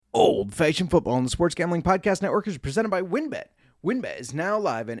Old Fashioned Football on the Sports Gambling Podcast Network is presented by WynnBET. WynnBET is now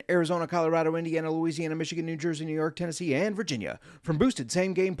live in Arizona, Colorado, Indiana, Louisiana, Michigan, New Jersey, New York, Tennessee, and Virginia. From boosted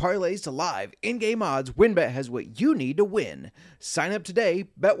same-game parlays to live in-game odds, WynnBET has what you need to win. Sign up today,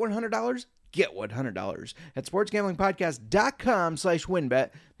 bet $100, get $100 at sportsgamblingpodcast.com/WynnBET.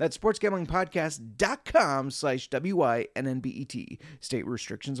 That's sportsgamblingpodcast.com/WYNNBET. State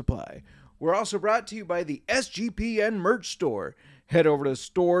restrictions apply. We're also brought to you by the SGPN merch store. Head over to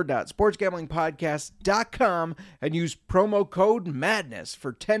store.sportsgamblingpodcast.com and use promo code MADNESS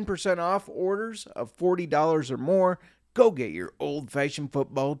for 10% off orders of $40 or more. Go get your old-fashioned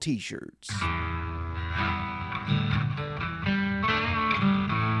football t-shirts.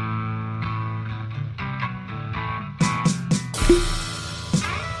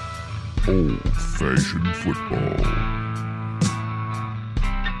 Old-fashioned football.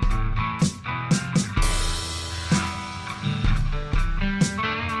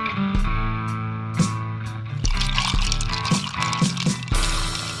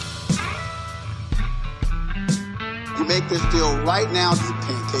 You make this deal right now, you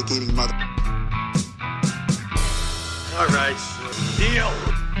pancake-eating mother. All right, deal.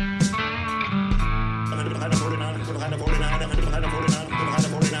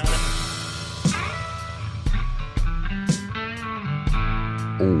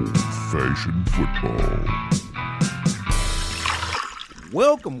 Old-fashioned football.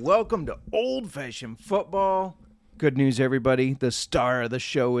 Welcome to Old Fashioned Football. Good news, everybody. The star of the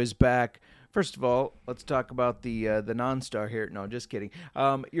show is back. First of all, let's talk about the non-star here. No, just kidding.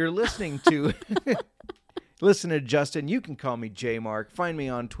 You're listening to listen to Justin. You can call me J-Mark. Find me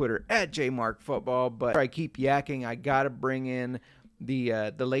on Twitter at JMarkFootball. But I keep yakking. I gotta bring in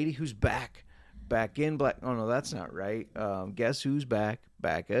the lady who's back in black. Oh no, that's not right. Guess who's back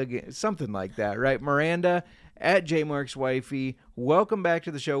again? Something like that, right? Miranda at J-Mark's wifey. Welcome back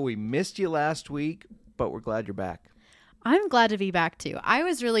to the show. We missed you last week, but we're glad you're back. I'm glad to be back, too. I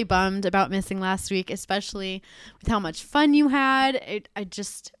was really bummed about missing last week, especially with how much fun you had. I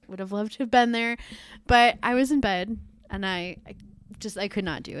just would have loved to have been there, but I was in bed, and I could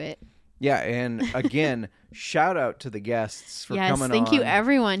not do it. Yeah, and again, shout out to the guests for coming on. Yes, thank you,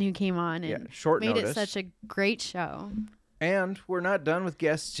 everyone who came on and short made notice. it such a great show. And we're not done with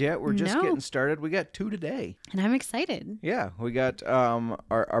guests yet. We're just getting started. We got 2 today. And I'm excited. Yeah, we got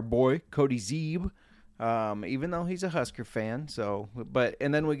our boy, Cody Zeeb. Even though he's a Husker fan,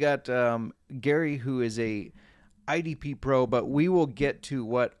 and then we got Gary, who is a IDP pro, but we will get to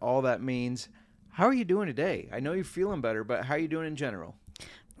what all that means. How are you doing today? I know you're feeling better, but how are you doing in general?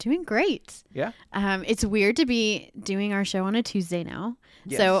 Doing great. Yeah. It's weird to be doing our show on a Tuesday now.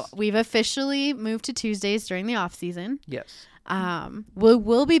 Yes. So we've officially moved to Tuesdays during the off season. Yes.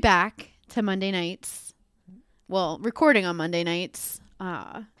 We'll be back to Monday nights. Well, recording on Monday nights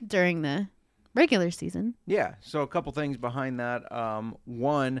during the regular season. Yeah. So a couple things behind that.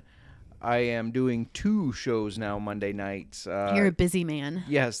 One, I am doing 2 shows now Monday nights. You're a busy man.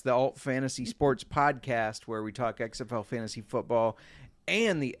 Yes, the Alt Fantasy Sports Podcast, where we talk XFL fantasy football,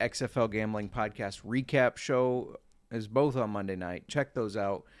 and the XFL Gambling Podcast recap show is both on Monday night. Check those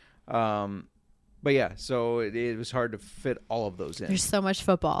out. But yeah, so it was hard to fit all of those in. There's so much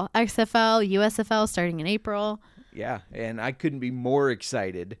football. XFL, USFL starting in April. Yeah, and I couldn't be more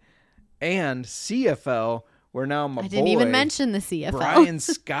excited. And CFL, where now my boy... I didn't even mention the CFL. Brian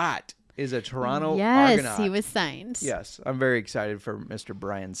Scott is a Toronto Argonaut. Yes, he was signed. Yes, I'm very excited for Mr.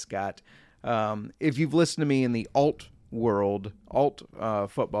 Brian Scott. If you've listened to me in the alt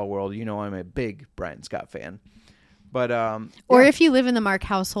football world, you know I'm a big Brian Scott fan. But or if you live in the Mark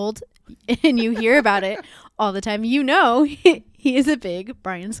household and you hear about it all the time, you know he is a big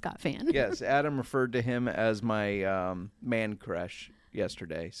Brian Scott fan. Yes, Adam referred to him as my man crush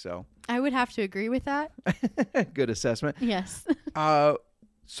yesterday, so I would have to agree with that. Good assessment. Yes.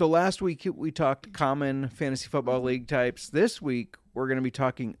 So last week we talked common fantasy football league types. This week we're going to be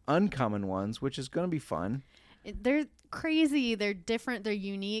talking uncommon ones, which is going to be fun. They're crazy, they're different, they're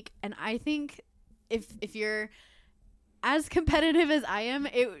unique, and I think if you're as competitive as I am,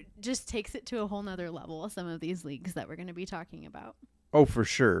 it just takes it to a whole nother level, some of these leagues that we're going to be talking about. Oh, for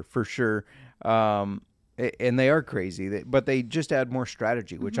sure. And they are crazy, but they just add more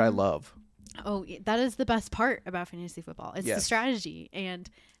strategy, which I love. Oh, that is the best part about fantasy football. It's the strategy and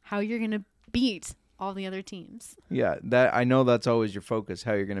how you're going to beat all the other teams. Yeah, that I know that's always your focus,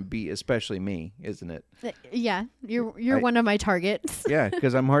 how you're going to beat, especially me, isn't it? Yeah, you're one of my targets. Yeah,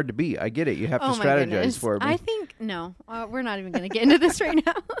 because I'm hard to beat. I get it. You have to strategize for me. I think, no, we're not even going to get into this right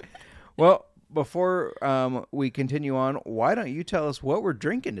now. Well, before we continue on, why don't you tell us what we're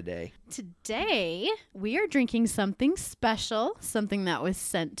drinking today? Today, we are drinking something special, something that was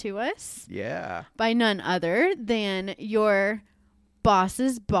sent to us Yeah. by none other than your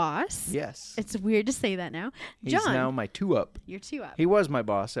boss's boss. Yes. It's weird to say that now. He's John, now my 2-up. you're 2-up. He was my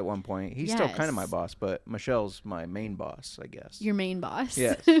boss at one point. He's still kind of my Yes. boss, but Michelle's my main boss, I guess. Your main boss.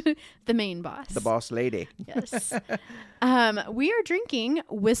 Yes. The main boss. The boss lady. Yes. We are drinking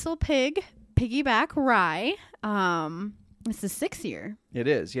Whistle Pig Piggyback Rye. It's the 6th year. It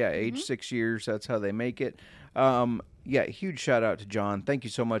is, yeah. Age 6 years. That's how they make it. Yeah, huge shout out to John. Thank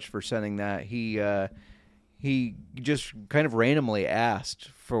you so much for sending that. He just kind of randomly asked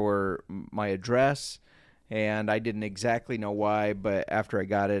for my address, and I didn't exactly know why, but after I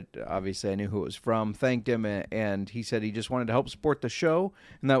got it, obviously I knew who it was from. Thanked him, and he said he just wanted to help support the show,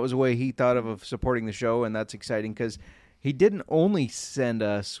 and that was a way he thought of supporting the show, and that's exciting because he didn't only send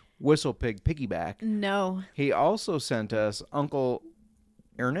us Whistle Pig Piggyback. No. He also sent us Uncle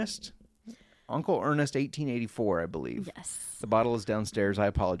Ernest 1884, I believe. Yes. The bottle is downstairs. I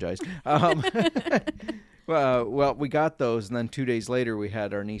apologize. Well, we got those, and then 2 days later we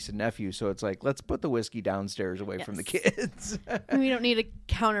had our niece and nephew. So it's like, let's put the whiskey downstairs away from the kids. We don't need a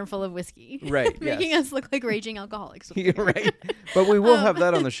counter full of whiskey. Right, Making yes. us look like raging alcoholics. You're right. But we will have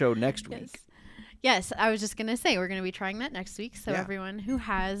that on the show next week. Yes. Yes, I was just going to say we're going to be trying that next week. So Yeah. everyone who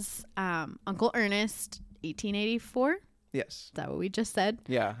has Uncle Ernest 1884, Yes. is that what we just said?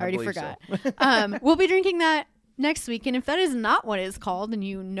 Yeah. I already believe forgot. so. We'll be drinking that next week. And if that is not what it's called and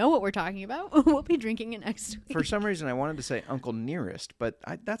you know what we're talking about, we'll be drinking it next week. For some reason, I wanted to say Uncle Nearest, but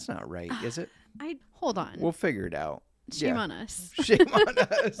that's not right, is it? Hold on. We'll figure it out. Shame Yeah. on us. Shame on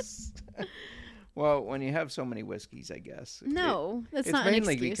us. Well, when you have so many whiskeys, I guess. No, that's it's not an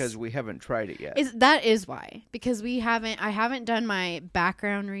mainly excuse. because we haven't tried it yet. That is why. Because I haven't done my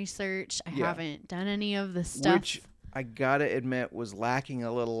background research. I Yeah. haven't done any of the stuff. Which I gotta admit was lacking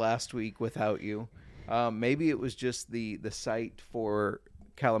a little last week without you. Maybe it was just the site for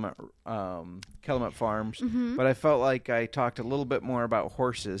Calumet Farms, Mm-hmm. but I felt like I talked a little bit more about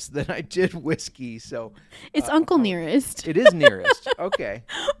horses than I did whiskey. So It's Uncle Nearest. it is Nearest. Okay,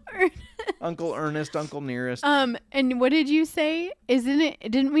 Uncle Ernest, Uncle Nearest. And what did you say?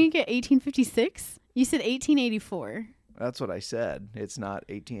 Didn't we get 1856? You said 1884. That's what I said. It's not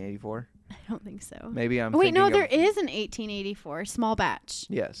 1884. I don't think so. Maybe I'm. Oh, wait, no, thinking there of- is an 1884 small batch.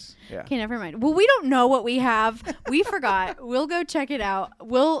 Yes. Yeah. Okay, never mind. Well, we don't know what we have. We forgot. We'll go check it out.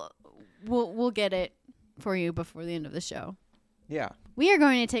 We'll get it for you before the end of the show. Yeah. We are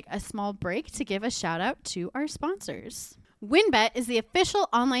going to take a small break to give a shout out to our sponsors. WynnBET is the official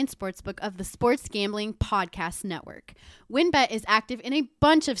online sportsbook of the Sports Gambling Podcast Network. WynnBET is active in a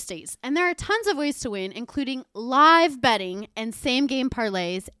bunch of states, and there are tons of ways to win, including live betting and same-game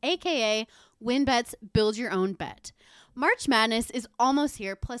parlays, aka WynnBET's Build Your Own Bet. March Madness is almost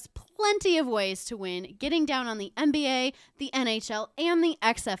here, plus plenty of ways to win, getting down on the NBA, the NHL, and the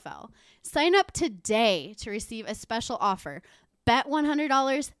XFL. Sign up today to receive a special offer. Bet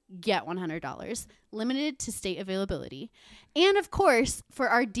 $100, get $100. Limited to state availability. And of course, for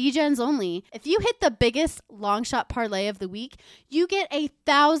our DGens only, if you hit the biggest long shot parlay of the week, you get a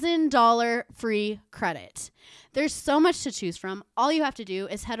 $1,000 free credit. There's so much to choose from. All you have to do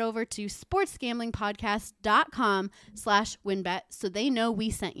is head over to sportsgamblingpodcast.com/WynnBET so they know we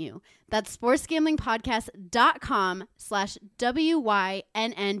sent you. That's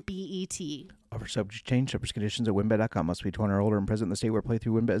sportsgamblingpodcast.com/WYNNBET. Offer subject to change. Subject conditions at WynnBET.com. Must be 21 or older and present in the state where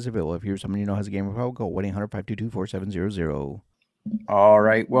playthrough WynnBET is available. If you're someone you know has a game of power, call 1-800-522-4700. All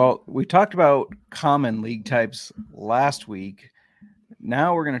right. Well, we talked about common league types last week.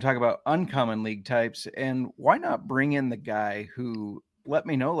 Now we're going to talk about uncommon league types. And why not bring in the guy who let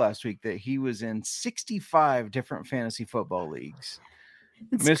me know last week that he was in 65 different fantasy football leagues?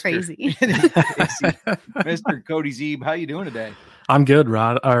 It's crazy. Mr. Cody Zeeb, how you doing today? I'm good,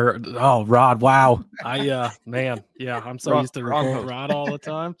 Rod. Rod. Wow. Man. Yeah, I'm so Wrong- used to wrong record host. Rod all the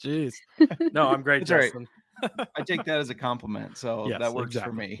time. Jeez. No, I'm great, It's all right. Justin. I take that as a compliment, so Yes, that works for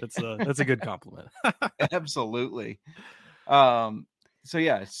exactly. me. That's a good compliment. Absolutely. So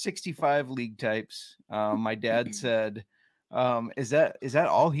yeah, 65 league types. My dad said, is that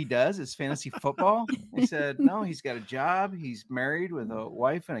all he does is fantasy football? I said, no, he's got a job. He's married with a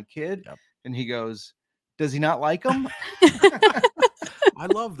wife and a kid. Yep. And he goes, does he not like them? I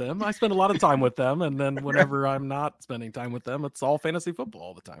love them. I spend a lot of time with them, and then whenever I'm not spending time with them, it's all fantasy football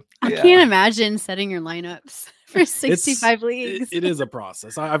all the time. I Yeah. can't imagine setting your lineups for 65 leagues. It is a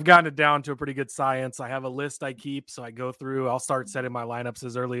process. I've gotten it down to a pretty good science. I have a list I keep, so I go through. I'll start setting my lineups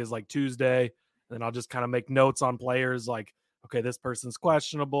as early as like Tuesday, and then I'll just kind of make notes on players like, okay, this person's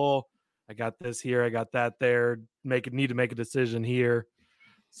questionable. I got this here, I got that there. Need to make a decision here.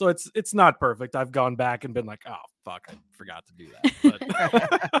 So it's not perfect. I've gone back and been like, oh fuck, I forgot to do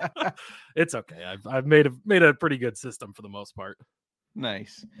that. But it's okay. I've made a pretty good system for the most part.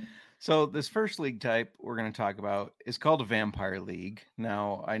 Nice. So this first league type we're going to talk about is called a Vampire League.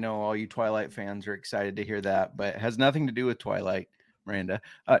 Now, I know all you Twilight fans are excited to hear that, but it has nothing to do with Twilight, Miranda.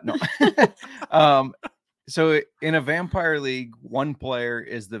 No. So in a Vampire League, one player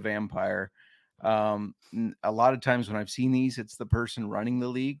is the vampire. A lot of times when I've seen these, it's the person running the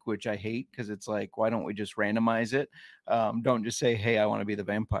league, which I hate because it's like, why don't we just randomize it? Don't just say, hey, I want to be the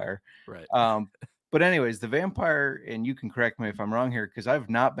vampire. Right. But anyways, the vampire, and you can correct me if I'm wrong here, because I've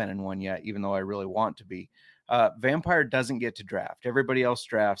not been in one yet, even though I really want to be. Vampire doesn't get to draft. Everybody else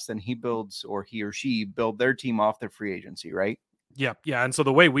drafts, then he or she build their team off their free agency, right? Yeah. And so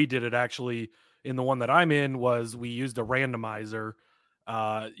the way we did it actually in the one that I'm in was we used a randomizer,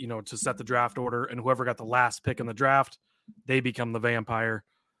 to set the draft order, and whoever got the last pick in the draft, they become the vampire.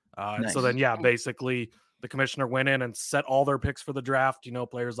 And so then, basically the commissioner went in and set all their picks for the draft.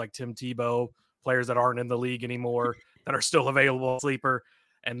 Players like Tim Tebow, players that aren't in the league anymore that are still available sleeper,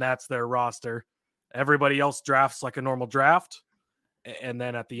 and that's their roster. Everybody else drafts like a normal draft, and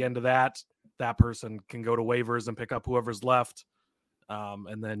then at the end of that person can go to waivers and pick up whoever's left.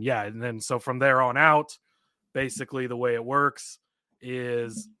 And then so from there on out, basically the way it works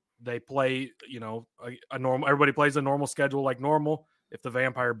is they play, a normal, everybody plays a normal schedule like normal. If the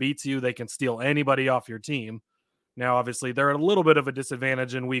vampire beats you, they can steal anybody off your team. Now, obviously, they're at a little bit of a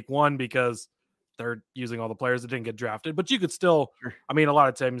disadvantage in week one because they're using all the players that didn't get drafted, but you could still, a lot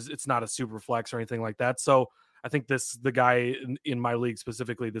of times it's not a super flex or anything like that. So I think the guy in my league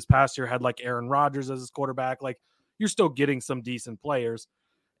specifically this past year had like Aaron Rodgers as his quarterback. Like, you're still getting some decent players.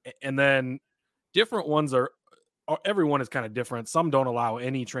 And then different ones everyone is kind of different. Some don't allow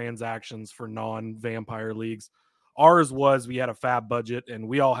any transactions for non-vampire leagues. Ours was, we had a fab budget and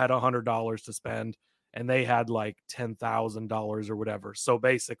we all had $100 to spend, and they had like $10,000 or whatever. So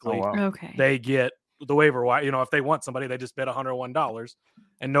basically, they get the waiver wire. If they want somebody, they just bid $101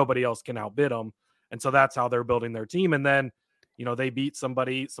 and nobody else can outbid them. And so that's how they're building their team. And then, they beat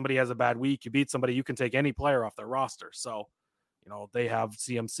somebody has a bad week. You beat somebody, you can take any player off their roster. So, they have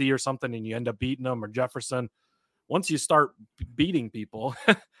CMC or something and you end up beating them, or Jefferson. Once you start beating people,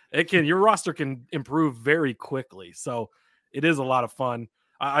 your roster can improve very quickly. So it is a lot of fun.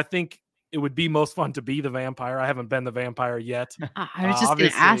 I think it would be most fun to be the vampire. I haven't been the vampire yet. I was just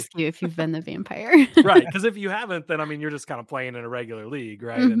going to ask you if you've been the vampire. Right. Because if you haven't, then, you're just kind of playing in a regular league,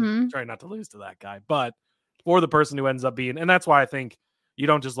 right? Mm-hmm. And trying not to lose to that guy. But for the person who ends up being, and that's why I think you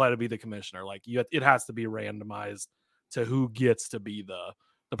don't just let it be the commissioner. Like, it has to be randomized to who gets to be the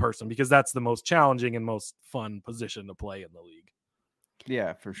person, because that's the most challenging and most fun position to play in the league.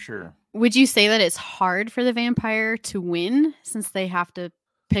 Yeah, for sure. Would you say that it's hard for the vampire to win since they have to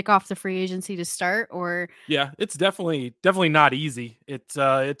pick off the free agency to start? Or yeah, it's definitely not easy. It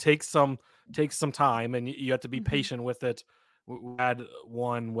takes some time, and you have to be patient with it. We had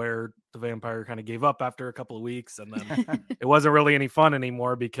one where the vampire kind of gave up after a couple of weeks, and then it wasn't really any fun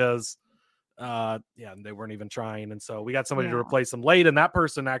anymore because they weren't even trying. And so we got somebody to replace them late, and that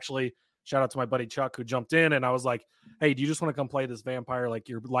person actually, shout out to my buddy Chuck, who jumped in, and I was like, hey, do you just want to come play this vampire? Like,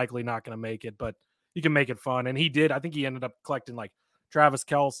 you're likely not going to make it, but you can make it fun. And he did. I think he ended up collecting like Travis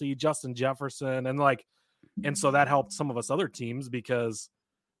Kelce, Justin Jefferson, and so that helped some of us other teams, because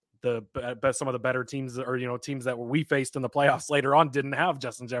some of the better teams, or teams that we faced in the playoffs later on, didn't have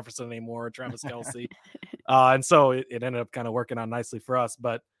Justin Jefferson anymore, or Travis Kelce. And so it ended up kind of working out nicely for us.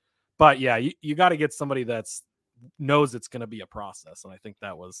 But yeah, you got to get somebody that's knows it's going to be a process, and I think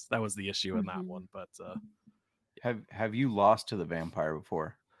that was the issue in that one. But have you lost to the vampire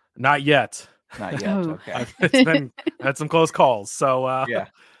before? Not yet. Not yet. Okay. Had some close calls. So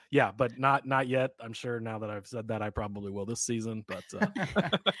yeah, but not yet. I'm sure now that I've said that, I probably will this season. But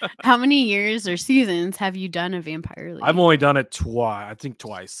how many years or seasons have you done a vampire league? I've only done it twice. I think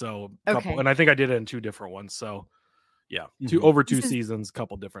twice. So couple, and I think I did it in two different ones. So yeah, over two seasons,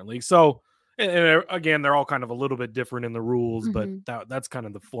 couple different leagues. So and again, they're all kind of a little bit different in the rules, but that's kind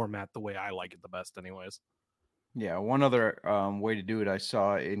of the format, the way I like it the best, anyways. Yeah, one other way to do it I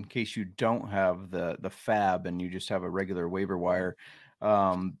saw, in case you don't have the fab and you just have a regular waiver wire,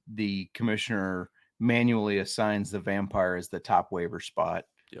 the commissioner manually assigns the vampire as the top waiver spot.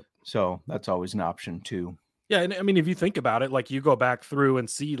 Yep. So that's always an option too. Yeah, and if you think about it, like, you go back through and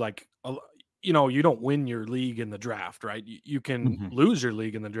see, like, you don't win your league in the draft, right? You can lose your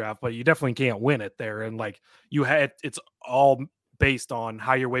league in the draft, but you definitely can't win it there. And like, it's all based on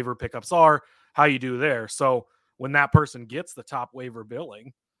how your waiver pickups are, how you do there. So when that person gets the top waiver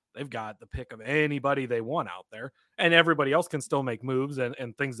billing, they've got the pick of anybody they want out there, and everybody else can still make moves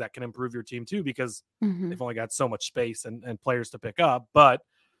and things that can improve your team too, because they've only got so much space and players to pick up.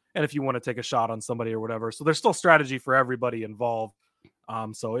 And if you want to take a shot on somebody or whatever, so there's still strategy for everybody involved.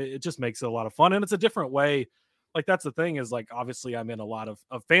 So it just makes it a lot of fun, and it's a different way. Like, that's the thing, is like, obviously I'm in a lot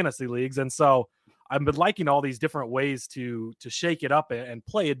of fantasy leagues, and so I've been liking all these different ways to shake it up and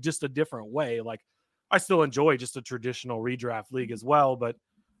play it just a different way. Like, I still enjoy just a traditional redraft league as well, but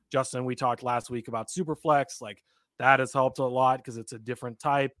Justin, we talked last week about Superflex. Like, that has helped a lot because it's a different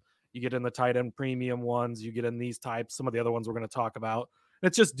type. You get in the tight end premium ones, you get in these types, some of the other ones we're going to talk about.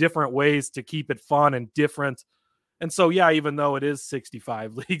 It's just different ways to keep it fun and different. And so, yeah, even though it is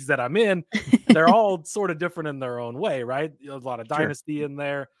 65 leagues that I'm in, they're all sort of different in their own way, right? There's a lot of dynasty in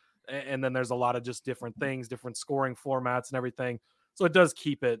there. And then there's a lot of just different things, different scoring formats and everything. So it does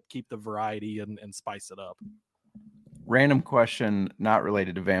keep the variety and spice it up. Random question, not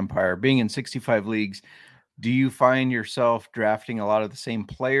related to Vampire. Being in 65 leagues, do you find yourself drafting a lot of the same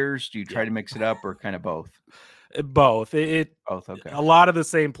players? Do you try to mix it up, or kind of both? Both. Both, okay. A lot of the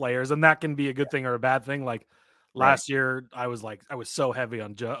same players, and that can be a good thing or a bad thing. Like, last year, I was so heavy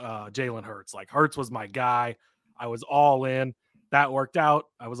on Jalen Hurts. Like, Hurts was my guy. I was all in. That worked out.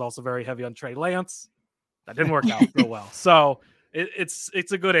 I was also very heavy on Trey Lance. That didn't work out real well. So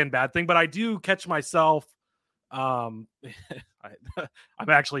it's a good and bad thing. But I do catch myself. I'm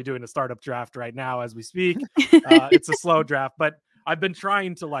actually doing a startup draft right now as we speak. It's a slow draft, but I've been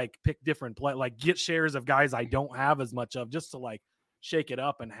trying to like pick different like get shares of guys I don't have as much of, just to like shake it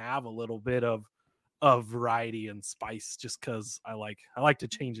up and have a little bit of variety and spice, just because I like to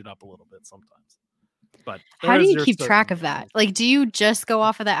change it up a little bit sometimes. But how do you keep track of that? Like, do you just go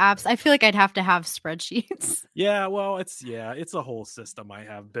off of the apps? I feel like I'd have to have spreadsheets. Yeah, well, it's a whole system I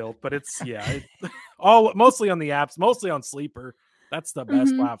have built, but it's all mostly on the apps, mostly on Sleeper. That's the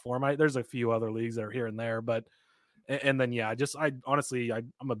best platform. There's a few other leagues that are here and there, but and then I'm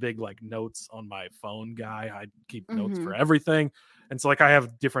a big like notes on my phone guy. I keep notes for everything, and so like I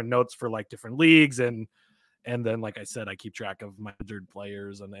have different notes for like different leagues, and then like I said, I keep track of my injured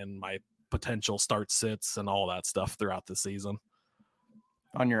players and my potential start sits and all that stuff throughout the season.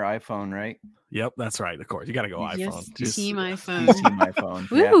 On your iPhone, right? Yep, that's right. Of course, you got to go iPhone. Team iPhone. Team iPhone.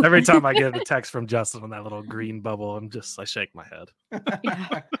 Yeah. Every time I get a text from Justin on that little green bubble, I shake my head.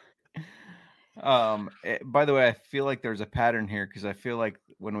 Yeah. By the way, I feel like there's a pattern here, because I feel like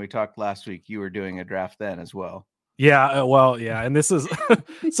when we talked last week, you were doing a draft then as well. Yeah, well, yeah, and this is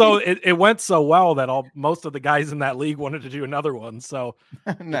so it went so well that most of the guys in that league wanted to do another one. So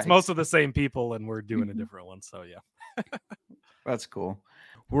Nice. It's most of the same people, and we're doing a different one. So yeah, that's cool.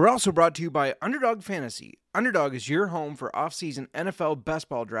 We're also brought to you by Underdog Fantasy. Underdog is your home for off-season NFL best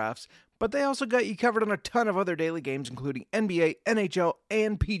ball drafts, but they also got you covered on a ton of other daily games, including NBA, NHL,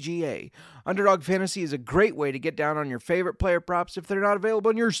 and PGA. Underdog Fantasy is a great way to get down on your favorite player props if they're not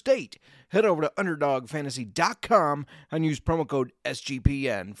available in your state. Head over to UnderdogFantasy.com and use promo code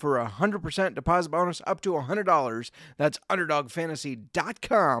SGPN for a 100% deposit bonus up to $100. That's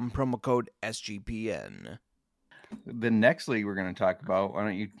UnderdogFantasy.com, promo code SGPN. The next league we're going to talk about, why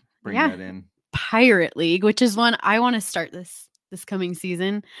don't you bring that in? Pirate League, which is one I want to start this coming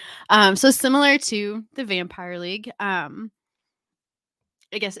season. So similar to the Vampire League. I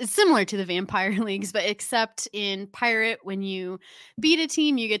guess it's similar to the Vampire Leagues, but except in Pirate, when you beat a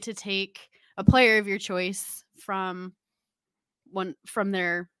team, you get to take a player of your choice from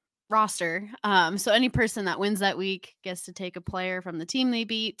their roster. So any person that wins that week gets to take a player from the team they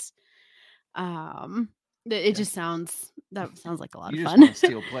beat. It just sounds like a lot of fun. You just want to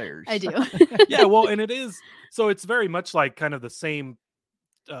steal players. I do. Yeah, well, and it is. So it's very much like kind of the same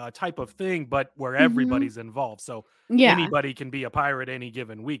type of thing, but where everybody's involved. So anybody can be a pirate any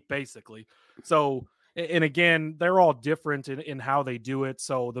given week, basically. So, and again, they're all different in how they do it.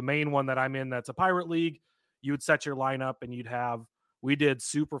 So the main one that I'm in, that's a pirate league, you would set your lineup and we did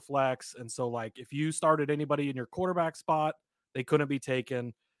super flex. And so like, if you started anybody in your quarterback spot, they couldn't be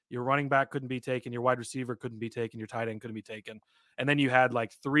taken. Your running back couldn't be taken. Your wide receiver couldn't be taken. Your tight end couldn't be taken. And then you had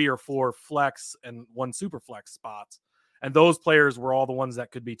like 3 or 4 flex and 1 super flex spots. And those players were all the ones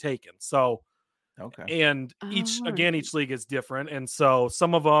that could be taken. So, okay. And each league is different. And so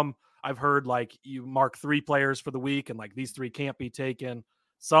some of them I've heard like you mark 3 players for the week and like these 3 can't be taken.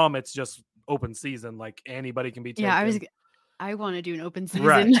 Some it's just open season. Like anybody can be taken. Yeah, I want to do an open season.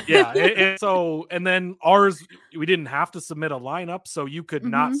 Right. Yeah. And then ours, we didn't have to submit a lineup. So you could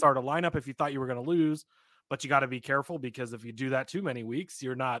not start a lineup if you thought you were going to lose, but you got to be careful, because if you do that too many weeks,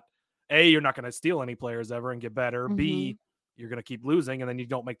 you're not going to steal any players ever and get better. B, you're going to keep losing and then you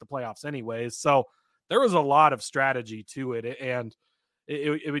don't make the playoffs anyways. So there was a lot of strategy to it. And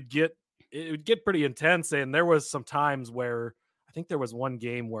it would get pretty intense. And there was some times where I think there was one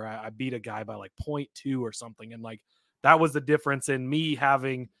game where I beat a guy by like 0.2 or something. And like, that was the difference in me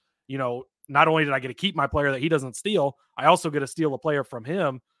having, not only did I get to keep my player that he doesn't steal, I also get to steal a player from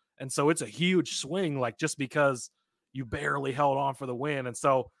him. And so it's a huge swing, like just because you barely held on for the win. And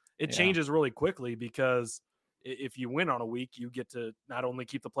so it changes really quickly, because if you win on a week, you get to not only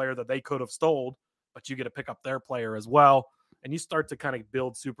keep the player that they could have stole, but you get to pick up their player as well. And you start to kind of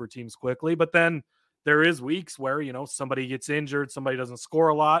build super teams quickly. But then there is weeks where, somebody gets injured, somebody doesn't score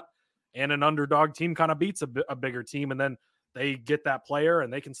a lot, and an underdog team kind of beats a bigger team. And then they get that player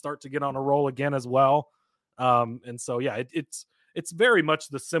and they can start to get on a roll again as well. And so, yeah, it's very much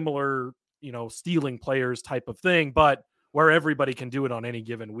the similar, stealing players type of thing, but where everybody can do it on any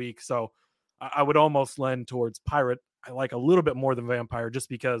given week. So I would almost lend towards Pirate. I like a little bit more than Vampire, just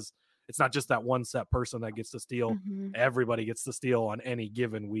because it's not just that one set person that gets to steal. Mm-hmm. Everybody gets to steal on any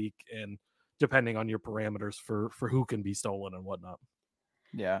given week, and depending on your parameters for who can be stolen and whatnot.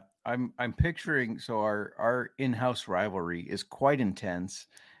 Yeah, I'm picturing, so our in-house rivalry is quite intense,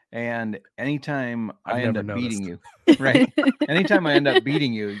 and anytime I end up beating you, right? Anytime I end up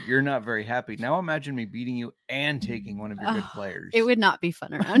beating you, you're not very happy. Now imagine me beating you and taking one of your good players. It would not be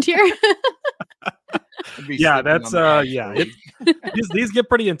fun around here. Yeah, that's these get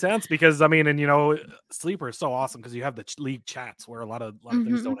pretty intense, because and Sleeper is so awesome because you have the league chats where a lot of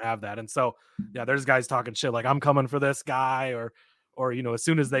things don't have that. And so yeah, there's guys talking shit like, I'm coming for this guy, or as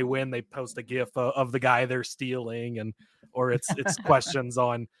soon as they win, they post a gif of the guy they're stealing, or it's questions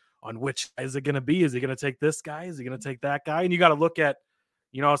on which guy is it going to be? Is he going to take this guy? Is he going to take that guy? And you got to look at,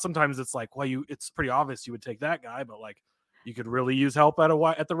 sometimes it's like, well, it's pretty obvious you would take that guy, but like, you could really use help at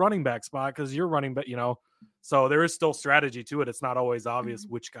the running back spot because you're running back, so there is still strategy to it. It's not always obvious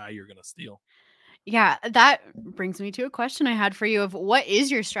which guy you're going to steal. Yeah, that brings me to a question I had for you of what is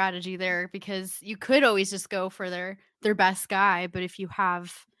your strategy there? Because you could always just go for their best guy, but if you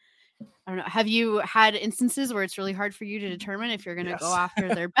have, I don't know, have you had instances where it's really hard for you to determine if you're going to go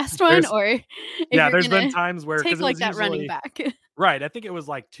after their best one, or if there's been times where take like that running back. Right. I think it was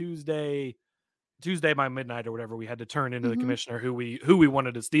like Tuesday by midnight or whatever, we had to turn into the commissioner who we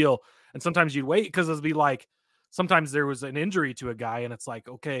wanted to steal. And sometimes you'd wait, because it'd be like, sometimes there was an injury to a guy and it's like,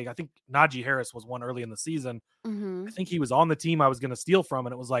 okay, I think Najee Harris was one early in the season. I think he was on the team I was going to steal from.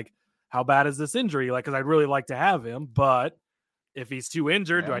 And it was like, how bad is this injury? Like, cause I'd really like to have him, but if he's too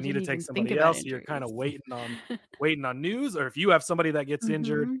injured, do I need to take somebody else? So you're kind of waiting on news. Or if you have somebody that gets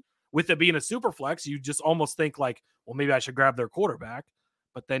injured, with it being a super flex, you just almost think like, well, maybe I should grab their quarterback.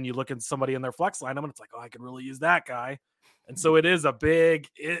 But then you look at somebody in their flex lineup and it's like, oh, I could really use that guy. And so it is a big,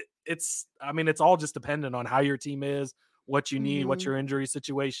 it's all just dependent on how your team is, what you need, what your injury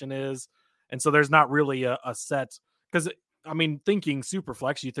situation is. And so there's not really a set, because thinking super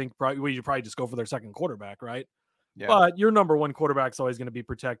flex, you think you probably just go for their second quarterback, right? Yeah. But your number one quarterback's always going to be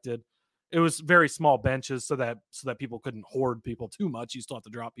protected. It was very small benches so that people couldn't hoard people too much. You still have to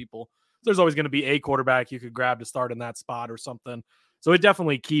drop people. So there's always going to be a quarterback you could grab to start in that spot or something. So it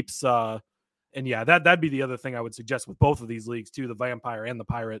definitely keeps, and yeah, that'd be the other thing I would suggest with both of these leagues too, the Vampire and the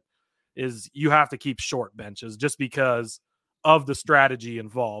Pirate, is you have to keep short benches just because of the strategy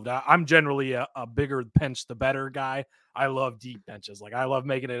involved. I'm generally a bigger bench, the better guy. I love deep benches. Like, I love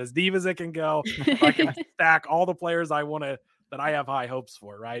making it as deep as it can go. I can stack all the players I want to, that I have high hopes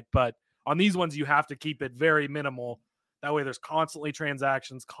for, right? But on these ones, you have to keep it very minimal. That way there's constantly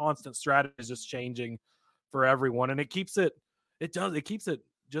transactions, constant strategies just changing for everyone. And it keeps it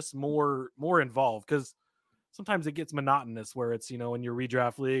just more involved, because sometimes it gets monotonous where it's, in your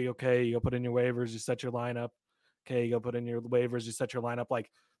redraft league, okay, you go put in your waivers, you set your lineup. Okay, you go put in your waivers, you set your lineup. Like,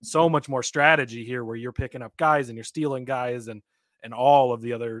 so much more strategy here where you're picking up guys and you're stealing guys and all of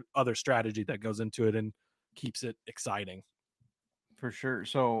the other strategy that goes into it and keeps it exciting. For sure.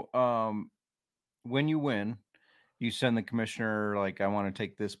 So when you win, you send the commissioner, like, I want to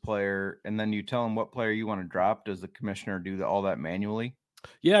take this player, and then you tell him what player you want to drop. Does the commissioner do all that manually?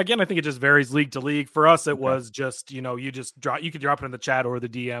 Yeah, again, I think it just varies league to league. For us, it was just, you could drop it in the chat or the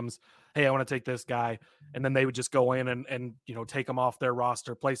DMs. Hey, I want to take this guy. And then they would just go in and take them off their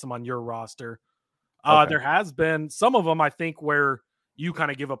roster, place them on your roster. There has been some of them, I think, where you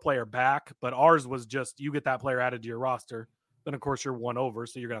kind of give a player back, but ours was just, you get that player added to your roster. Then, of course, you're one over,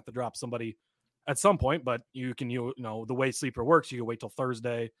 so you're going to have to drop somebody at some point, but you can, the way Sleeper works, you can wait till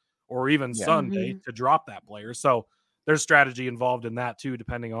Thursday or even Sunday to drop that player. So there's strategy involved in that too,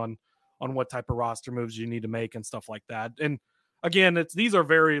 depending on what type of roster moves you need to make and stuff like that. And again, these are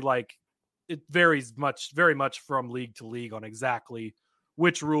very, like, it varies very much from league to league on exactly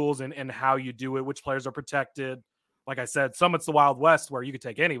which rules and how you do it, which players are protected, like I said, some it's the Wild West where you could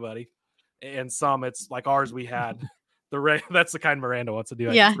take anybody, and some it's like ours. We had that's the kind Miranda wants to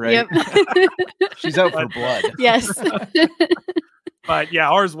do. Yeah. Right. Yep. She's out for blood. Yes. But yeah,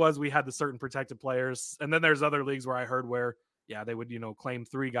 ours was we had the certain protected players, and then there's other leagues where I heard where they would claim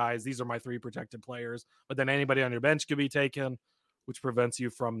 3 guys. These are my 3 protected players, but then anybody on your bench could be taken, which prevents you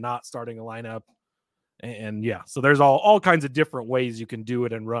from not starting a lineup. And so there's all kinds of different ways you can do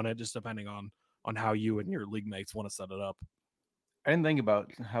it and run it, just depending on how you and your league mates want to set it up. I didn't think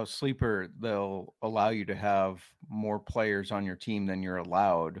about how Sleeper, they'll allow you to have more players on your team than you're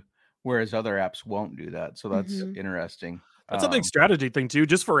allowed, whereas other apps won't do that. So that's interesting. That's a big strategy thing too,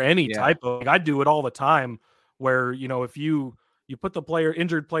 just for any type of, I do it all the time where, if you put the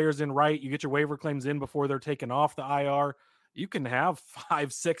injured players in right, you get your waiver claims in before they're taken off the IR, you can have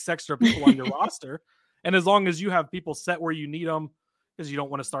 5, 6 extra people on your roster. And as long as you have people set where you need them, because you don't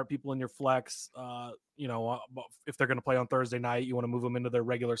want to start people in your flex, if they're going to play on Thursday night, you want to move them into their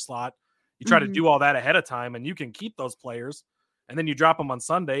regular slot. You try to do all that ahead of time, and you can keep those players, and then you drop them on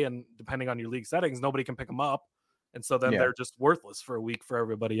Sunday, and depending on your league settings, nobody can pick them up. And so then they're just worthless for a week for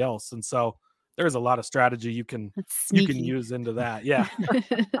everybody else. And so there's a lot of strategy you can use into that. Yeah.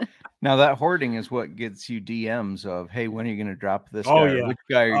 Now that hoarding is what gets you DMs of, hey, when are you going to drop this guy? Yeah. Which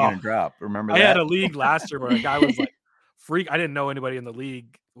guy are you going to drop? Remember that? I had a league last year where a guy was like, freak. I didn't know anybody in the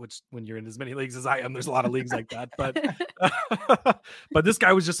league, which when you're in as many leagues as I am, there's a lot of leagues like that. But this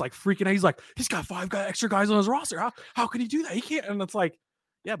guy was just like freaking out. He's like, he's got 5 extra guys on his roster. How can he do that? He can't. And it's like,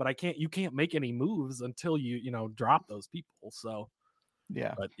 yeah, but you can't make any moves until you drop those people. So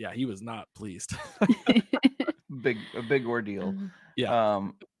yeah, but yeah, he was not pleased. A big ordeal. Yeah.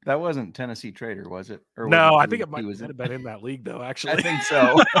 That wasn't Tennessee Trader, was it? Or no, was I think it might have been in that league though, actually. I think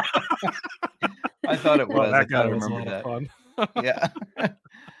so. I thought it was. Well, that guy I was remember a that. lot of fun. Yeah.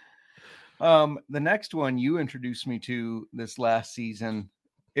 The next one you introduced me to this last season,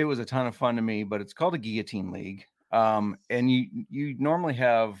 it was a ton of fun to me, but it's called a Guillotine League. And you normally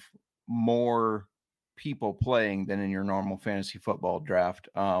have more people playing than in your normal fantasy football draft.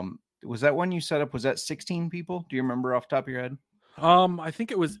 Was that one you set up? Was that 16 people? Do you remember off the top of your head? I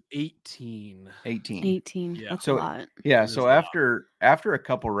think it was 18. 18. Yeah. That's So- a lot. Yeah. It is So a lot. after a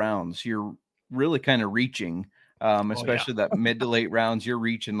couple rounds, you're really kind of reaching, especially that mid to late rounds, you're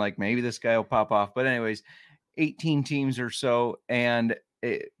reaching like maybe this guy will pop off. But anyways, 18 teams or so. And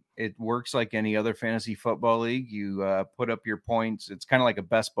it works like any other fantasy football league. You put up your points. It's kind of like a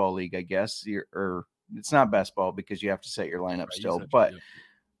best ball league, I guess. Or it's not best ball because you have to set your lineup Right, still. you said- But yeah.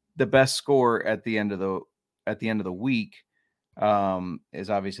 the best score at the end of the week is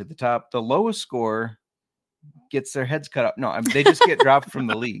obviously at the top. The lowest score gets their heads cut up. No, they just get dropped from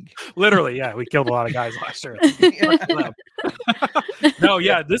the league. Literally, yeah, we killed a lot of guys last year. No,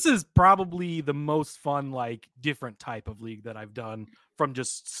 yeah, this is probably the most fun, like different type of league that I've done from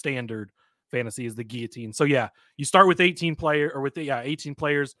just standard fantasy is the Guillotine. So yeah, you start with 18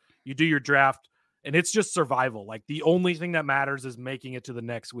 players, you do your draft, and it's just survival. Like the only thing that matters is making it to the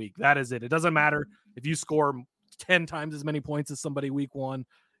next week. That is it. It doesn't matter if you score 10 times as many points as somebody week 1.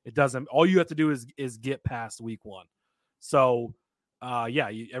 It doesn't. All you have to do is get past week 1. So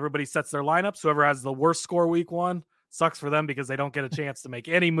everybody sets their lineups. Whoever has the worst score week 1 sucks for them because they don't get a chance to make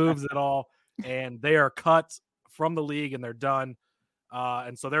any moves at all, and they are cut from the league and they're done.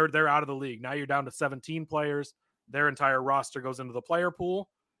 And so they're out of the league. Now you're down to 17 players. Their entire roster goes into the player pool.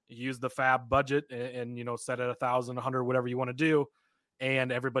 You use the fab budget and set at 1,000, 100, whatever you want to do,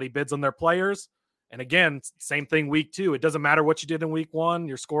 and everybody bids on their players. And again, same thing week 2. It doesn't matter what you did in week 1.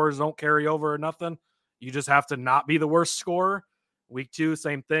 Your scores don't carry over or nothing. You just have to not be the worst scorer. Week 2,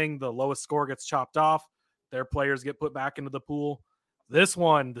 same thing. The lowest score gets chopped off. Their players get put back into the pool. This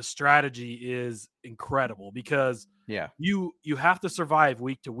one, the strategy is incredible because you have to survive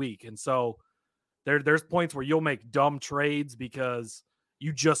week to week. And so there's points where you'll make dumb trades because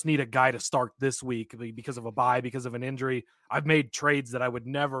you just need a guy to start this week because of a bye, because of an injury. I've made trades that I would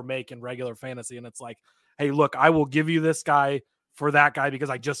never make in regular fantasy. And it's like, hey, look, I will give you this guy for that guy because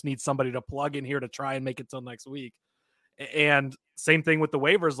I just need somebody to plug in here to try and make it till next week. And same thing with the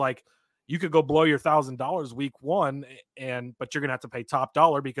waivers. Like you could go blow your $1,000 week 1 but you're going to have to pay top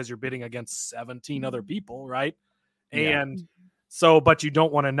dollar because you're bidding against 17 other people. Right. Yeah. And so, but you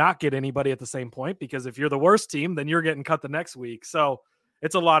don't want to not get anybody at the same point because if you're the worst team, then you're getting cut the next week. So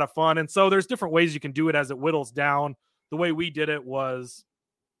it's a lot of fun. And so there's different ways you can do it as it whittles down. The way we did it was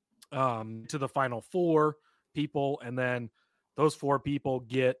to the final 4 people. And then those 4 people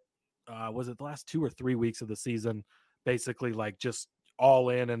get, was it the last 2 or 3 weeks of the season, basically like just all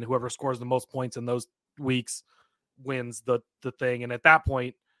in, and whoever scores the most points in those weeks wins the thing. And at that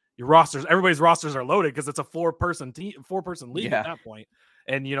point, your rosters, everybody's rosters are loaded because it's a 4-person league Yeah. at that point.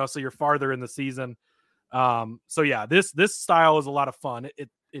 And, so you're farther in the season. So yeah, this style is a lot of fun.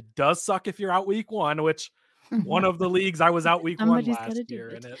 It does suck if you're out week 1, which one of the leagues I was out week 1 Somebody's last gotta do year.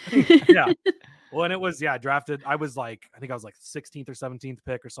 it. And it, yeah. Well, and it was, drafted. I think I was like 16th or 17th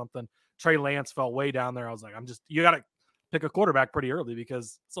pick or something. Trey Lance fell way down there. I was like, you got to pick a quarterback pretty early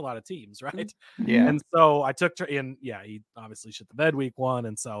because it's a lot of teams, right? Yeah. And so I took, he obviously shit the bed week 1.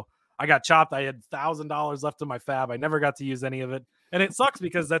 And so I got chopped. I had $1,000 left in my fab. I never got to use any of it. And it sucks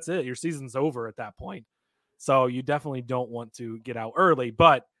because that's it. Your season's over at that point. So you definitely don't want to get out early.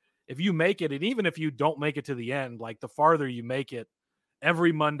 But if you make it, and even if you don't make it to the end, like the farther you make it,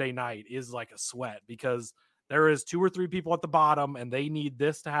 every Monday night is like a sweat because there is 2 or 3 people at the bottom and they need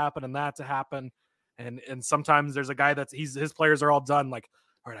this to happen and that to happen. And sometimes there's a guy his players are all done. Like,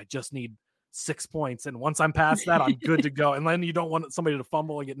 all right, I just need 6 points. And once I'm past that, I'm good to go. And then you don't want somebody to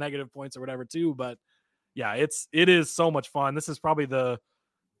fumble and get negative points or whatever too. But yeah, it is so much fun. This is probably the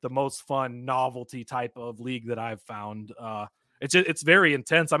most fun novelty type of league that I've found. It's very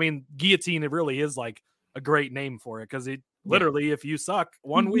intense. I mean, Guillotine, it really is like a great name for it because literally, if you suck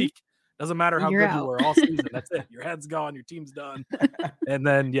one week, doesn't matter how You're good out. you were all season. That's it. Your head's gone. Your team's done. And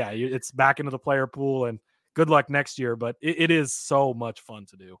then, it's back into the player pool and good luck next year. But it is so much fun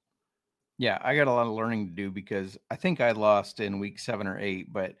to do. Yeah, I got a lot of learning to do because I think I lost in week 7 or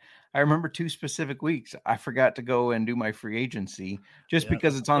 8, but I remember 2 specific weeks. I forgot to go and do my free agency just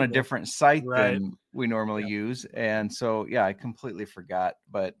because it's on a different site than we normally use. And so, I completely forgot,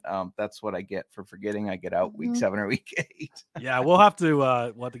 but that's what I get for forgetting. I get out week 7 or week 8. Yeah, we'll have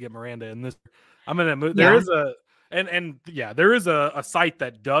to get Miranda in this. I'm going to move. There is there is a site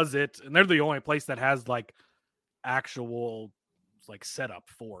that does it, and they're the only place that has like actual like setup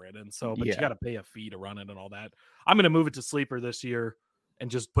for it. And so, but you got to pay a fee to run it and all that. I'm going to move it to Sleeper this year and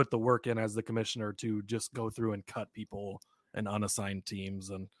just put the work in as the commissioner to just go through and cut people and unassigned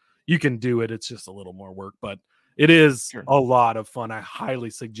teams. And you can do it. It's just a little more work, but it is a lot of fun. I highly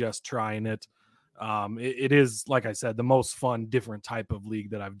suggest trying it. It is, like I said, the most fun, different type of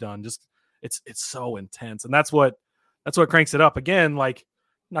league that I've done. Just it's so intense. And that's what cranks it up. Again, like,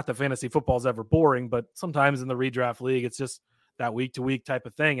 not that fantasy football is ever boring, but sometimes in the redraft league, it's just that week to week type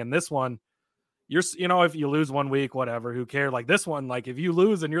of thing. And this one, if you lose one week, whatever, who cares? Like this one, like if you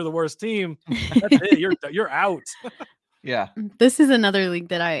lose and you're the worst team, that's it. You're out. Yeah. This is another league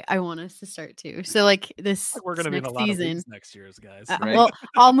that I want us to start too. So like we're going to be in a lot of leagues next year, guys. Right? Well,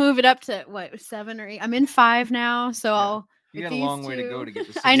 I'll move it up to 7 or 8. I'm in 5 now, so You got a long way to go to get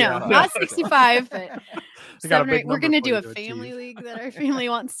to 65. I know, not 65, but 7 or 8. We're going to do a to family achieve. league that our family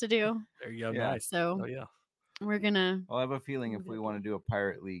wants to do. There you go. Yeah. Nice. So Oh yeah. we're gonna. I'll have a feeling if we want to do a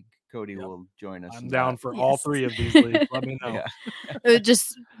pirate league, Cody will join us. I'm in down that. for all 3 of these leagues. Let me know.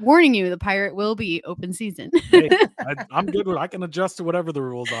 Just warning you, the pirate will be open season. Hey, I'm good with. I can adjust to whatever the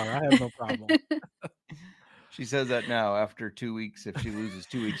rules are. I have no problem. She says that now after 2 weeks. If she loses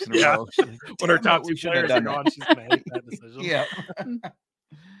 2 weeks in a Yeah. row, she's like, When her "Damn top it, 2 we should have players are done gone, that." she's going to hate that decision. Yeah,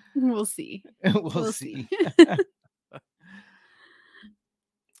 We'll see. we'll see.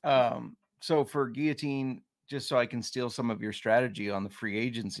 So for Guillotine, just so I can steal some of your strategy on the free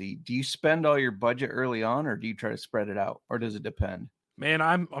agency, do you spend all your budget early on, or do you try to spread it out, or does it depend? Man,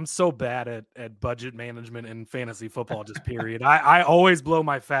 I'm so bad at budget management in fantasy football, just period. I always blow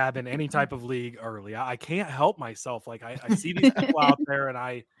my fab in any type of league early. I can't help myself. Like I see these people out there and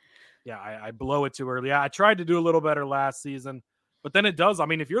I blow it too early. I tried to do a little better last season, but then it does. I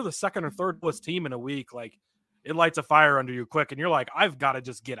mean, if you're the second or third place team in a week, like it lights a fire under you quick and you're like, I've got to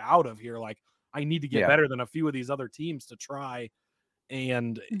just get out of here. Like I need to get better than a few of these other teams to try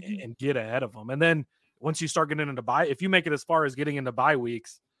and get ahead of them. And then once you start getting into if you make it as far as getting into bye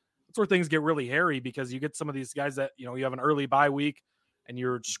weeks, that's where things get really hairy because you get some of these guys that, you have an early bye week and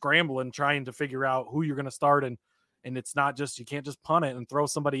you're scrambling, trying to figure out who you're going to start. And it's not just, you can't just punt it and throw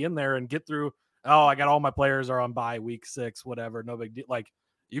somebody in there and get through. Oh, I got all my players are on bye week 6, whatever. No big deal. Like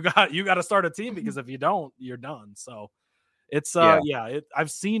you got to start a team because if you don't, you're done. So it's, I've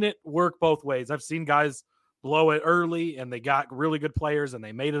seen it work both ways. I've seen guys blow it early and they got really good players and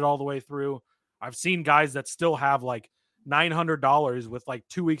they made it all the way through. I've seen guys that still have like $900 with like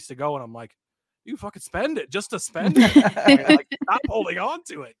 2 weeks to go. And I'm like, you fucking spend it just to spend it. Like, stop holding on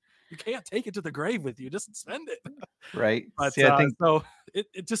to it. You can't take it to the grave with you. Just spend it. Right. But See, I think so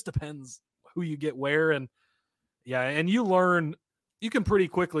it just depends who you get where. And and you can pretty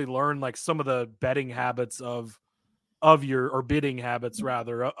quickly learn like some of the betting habits of your bidding habits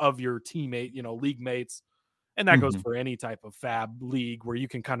rather of your teammate, league mates. And that goes for any type of fab league where you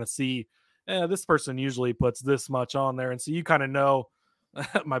can kind of see, this person usually puts this much on there. And so you kind of know,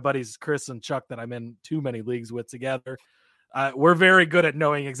 my buddies Chris and Chuck that I'm in too many leagues with together, we're very good at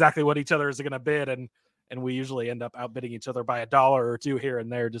knowing exactly what each other is going to bid, and we usually end up outbidding each other by $1 or $2 here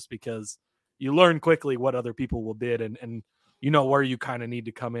and there, just because you learn quickly what other people will bid, and you know where you kind of need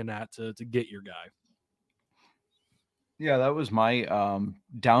to come in at to get your guy. Yeah, that was my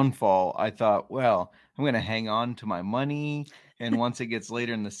downfall. I thought, well, I'm going to hang on to my money, and once it gets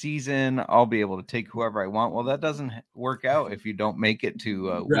later in the season, I'll be able to take whoever I want. Well, that doesn't work out if you don't make it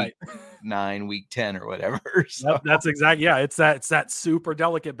to Right. week 9, week 10, or whatever. So. That's exactly, yeah. It's that super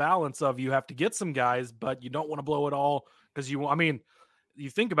delicate balance of you have to get some guys, but you don't want to blow it all because you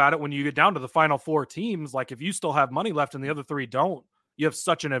think about it, when you get down to the final 4 teams, like if you still have money left and the other 3 don't, you have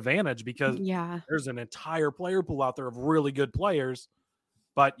such an advantage because there's an entire player pool out there of really good players,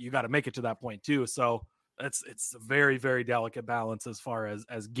 but you got to make it to that point too. So it's a very, very delicate balance as far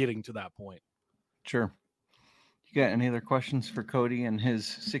as getting to that point. Sure. You got any other questions for Cody and his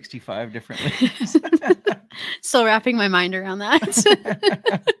 65 different leagues? Still wrapping my mind around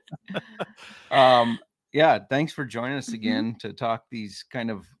that. Yeah, thanks for joining us again to talk these kind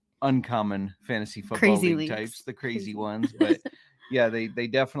of uncommon fantasy football Crazy league leagues. types, the crazy ones. But yeah, they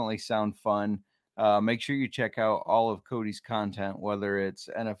definitely sound fun. Make sure you check out all of Cody's content, whether it's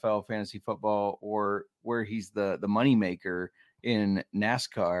NFL fantasy football or where he's the money maker in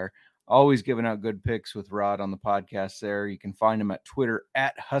NASCAR. Always giving out good picks with Rod on the podcast there. You can find him at Twitter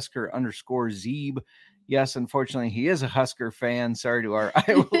at Husker_Zeeb. Yes, unfortunately, he is a Husker fan. Sorry to our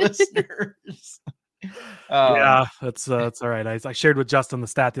Iowa listeners. Yeah, that's all right. I shared with Justin the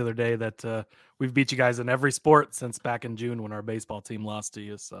stat the other day that we've beat you guys in every sport since back in June when our baseball team lost to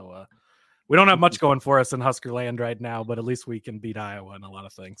you. So we don't have much going for us in Husker land right now, but at least we can beat Iowa in a lot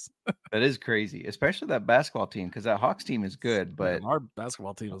of things. That is crazy, especially that basketball team, because that Hawks team is good, but our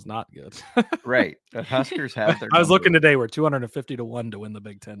basketball team is not good. Right. The Huskers have their I was looking today, we're 250-1 to win the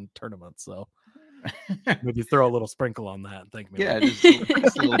Big Ten tournament. So maybe throw a little sprinkle on that and thank me. Yeah, just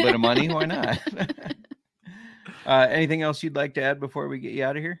a little bit of money. Why not? Anything else you'd like to add before we get you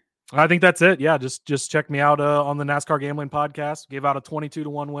out of here? I think that's it. Yeah, just check me out on the NASCAR Gambling Podcast. Gave out a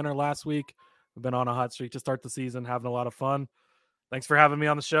 22-1 winner last week. We've been on a hot streak to start the season, having a lot of fun. Thanks for having me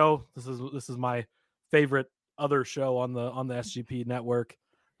on the show. This is my favorite other show on the SGP network.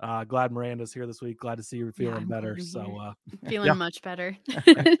 Glad Miranda's here this week. Glad to see you feeling better. So feeling much better.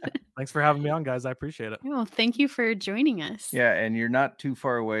 Thanks for having me on, guys. I appreciate it. Well, thank you for joining us. Yeah, and you're not too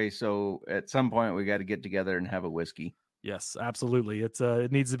far away, so at some point we got to get together and have a whiskey. Yes, absolutely.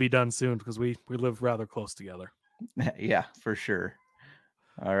 It needs to be done soon because we live rather close together. Yeah, for sure.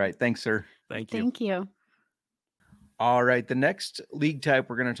 All right, thanks, sir. Thank you. Thank you. All right, the next league type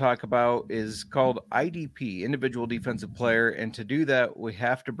we're going to talk about is called IDP, Individual Defensive Player, and to do that, we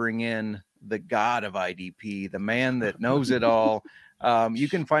have to bring in the god of IDP, the man that knows it all. You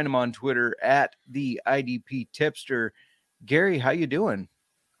can find him on Twitter at the IDP Tipster. Gary, how you doing?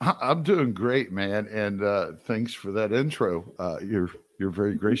 I'm doing great, man, and thanks for that intro. You're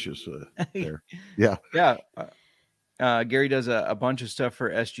very gracious there. Yeah. Gary does a bunch of stuff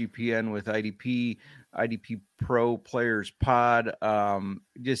for SGPN with IDP Pro Players Pod.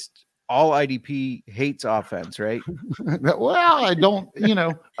 Just all IDP hates offense, right? Well, I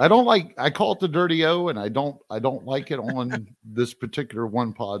don't like, I call it the dirty O, and I don't like it on this particular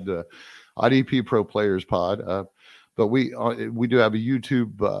one pod, IDP Pro Players Pod. But we do have a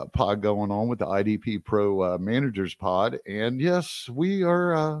YouTube pod going on with the IDP Pro Managers Pod, and yes, we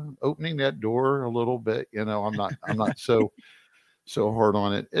are opening that door a little bit. I'm not so hard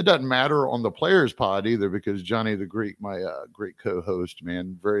on it. It doesn't matter on the Players Pod either, because Johnny the Greek, my great co-host,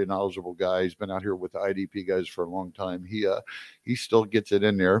 man, very knowledgeable guy. He's been out here with the IDP guys for a long time. He still gets it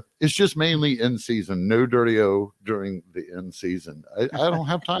in there. It's just mainly in season, no dirty O during the in season. I don't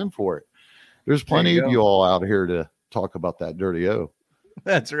have time for it. There's plenty of you all out here to talk about that dirty O.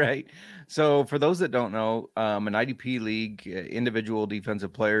 That's right. So for those that don't know, an IDP league, individual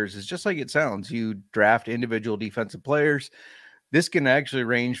defensive players, is just like it sounds. You draft individual defensive players. This can actually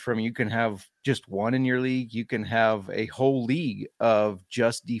range from, you can have just one in your league. You can have a whole league of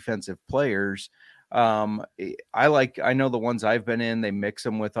just defensive players. I know the ones I've been in, they mix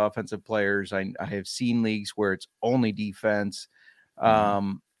them with offensive players. I have seen leagues where it's only defense.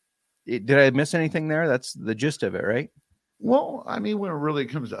 Did I miss anything there? That's the gist of it, right? Well, I mean, when it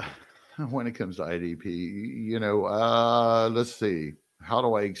cocomes to IDP, let's see. How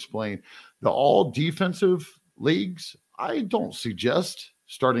do I explain the all defensive leagues? I don't suggest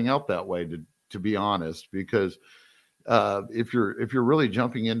starting out that way, to be honest, because if you're really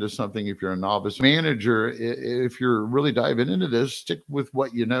jumping into something, if you're a novice manager, if you're really diving into this, stick with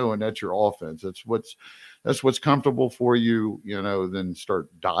what you know, and that's your offense. That's what's that's what's comfortable for you, then start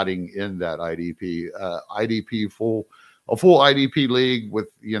dotting in that IDP. A full IDP league with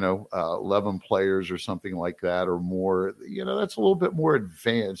 11 players or something like that or more, that's a little bit more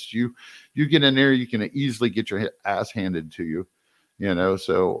advanced. You get in there, you can easily get your ass handed to you.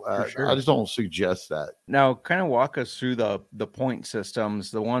 So sure. I just don't suggest that. Now, kind of walk us through the point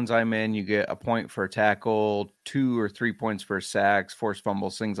systems. The ones I'm in, you get a point for a tackle, 2 or 3 points for sacks, forced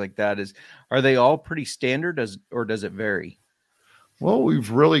fumbles, things like that. Are they all pretty standard, or does it vary? Well,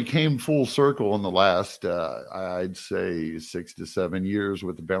 we've really came full circle in the last, I'd say 6 to 7 years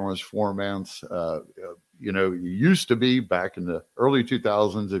with the balanced formats. It used to be back in the early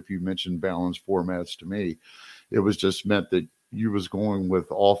 2000s, if you mentioned balanced formats to me, it was just meant that you was going with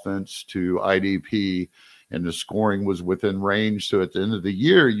offense to IDP and the scoring was within range. So at the end of the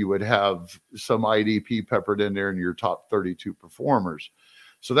year, you would have some IDP peppered in there in your top 32 performers.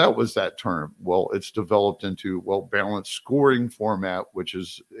 So that was that term. Well, it's developed into, balanced scoring format, which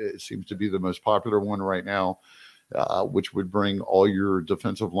it seems to be the most popular one right now, which would bring all your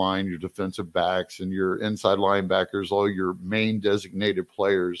defensive line, your defensive backs, and your inside linebackers, all your main designated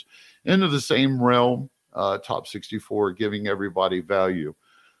players into the same realm. Top 64, giving everybody value.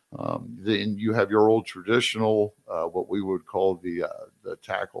 Then you have your old traditional, what we would call the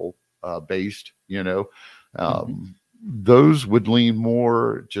tackle based. Those would lean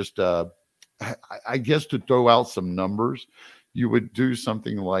more just, I guess, to throw out some numbers. You would do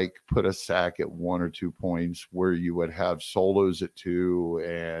something like put a sack at 1 or 2 points, where you would have solos at 2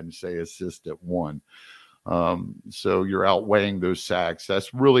 and say assist at 1. So you're outweighing those sacks. That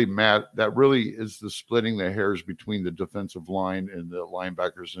really is the splitting the hairs between the defensive line and the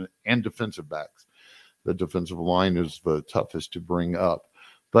linebackers and defensive backs. The defensive line is the toughest to bring up.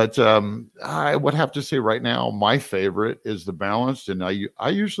 But I would have to say right now, my favorite is the balanced. And I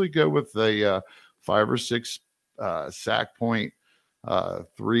usually go with a 5 or 6 sack point,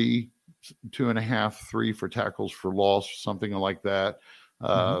 3, 2.5, 3 for tackles for loss, something like that.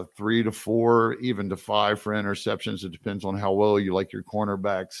 3 to 4, even to 5 for interceptions. It depends on how well you like your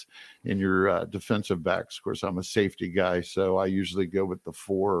cornerbacks and your defensive backs. Of course, I'm a safety guy, so I usually go with the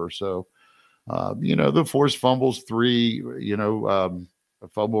 4 or so. The forced fumbles 3, a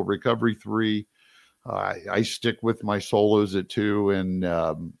fumble recovery 3. I stick with my solos at 2, and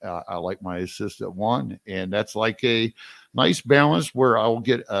I like my assist at 1. And that's like a nice balance where I'll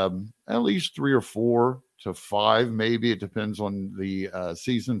get at least 3 or 4 to 5, maybe. It depends on the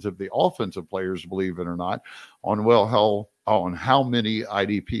seasons of the offensive players, believe it or not, on how many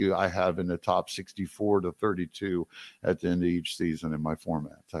IDP I have in the top 64 to 32 at the end of each season in my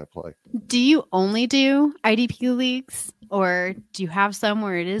formats I play. Do you only do IDP leagues, or do you have some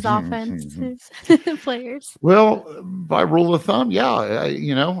where it is offensive players? Well, by rule of thumb,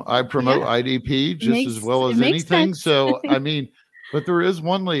 I promote IDP just as well as anything. Sense. So, but there is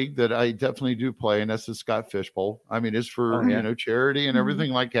one league that I definitely do play, and that's the Scott Fish Bowl. It's for, charity and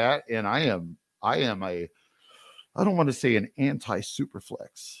everything like that. And I am I don't want to say an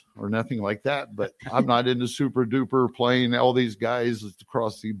anti-superflex or nothing like that, but I'm not into super duper playing all these guys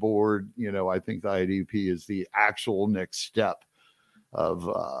across the board. I think the IDP is the actual next step of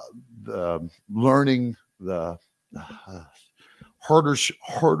the learning the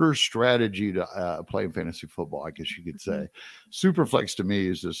harder strategy to play fantasy football, I guess you could say. Superflex to me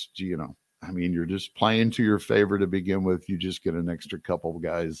is just, you're just playing to your favor to begin with. You just get an extra couple of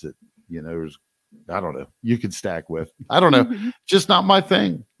guys that, I don't know, you could stack with. I don't know. Just not my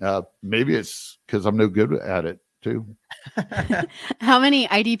thing. Maybe it's because I'm no good at it too. How many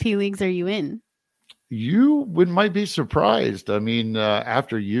IDP leagues are you in? You might be surprised.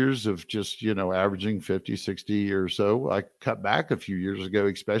 After years of just, averaging 50, 60 or so, I cut back a few years ago,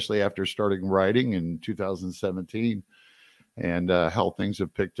 especially after starting writing in 2017, and how things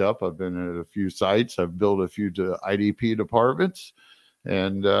have picked up. I've been at a few sites. I've built a few IDP departments.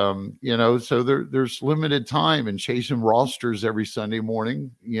 And, so there's limited time, and chasing rosters every Sunday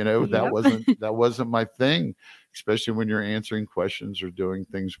morning, that wasn't my thing, especially when you're answering questions or doing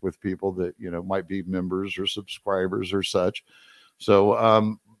things with people that, might be members or subscribers or such.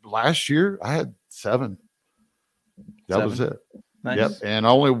 So, last year I had 7. That was it. Nice. Yep. And I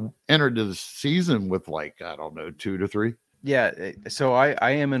only entered the season with 2 to 3. Yeah. So I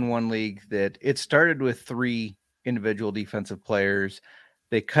am in one league that it started with 3 individual defensive players.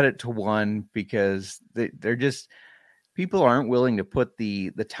 They cut it to 1 because they're just, people aren't willing to put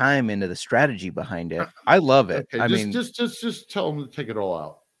the time into the strategy behind it. I love it. Okay, just tell them to take it all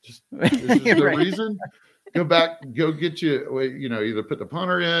out. Just this is the reason. Go back, go get you, either put the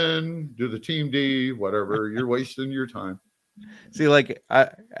punter in, do the team D, whatever. You're wasting your time. See, like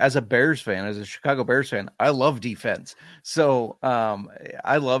as a Bears fan, as a Chicago Bears fan, I love defense. So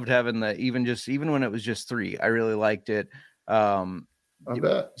I loved having even when it was just 3, I really liked it. I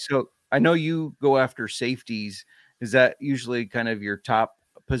bet. So I know you go after safeties. Is that usually kind of your top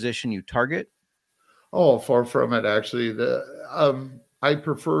position you target? Oh, far from it, actually. I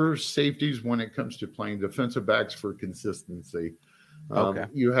prefer safeties when it comes to playing defensive backs for consistency. Okay.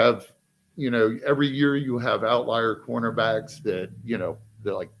 You have, every year you have outlier cornerbacks that,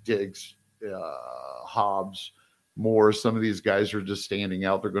 they're like Diggs, Hobbs, Moore. Some of these guys are just standing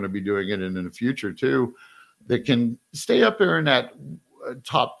out. They're going to be doing it in the future too. They can stay up there in that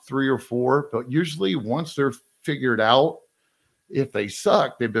top 3 or 4, but usually once they're figured out, if they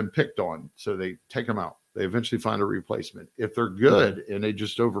suck, they've been picked on. So they take them out. They eventually find a replacement. If they're good and they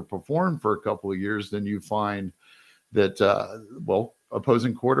just overperform for a couple of years, then you find that,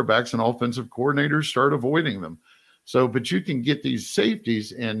 opposing quarterbacks and offensive coordinators start avoiding them. So, but you can get these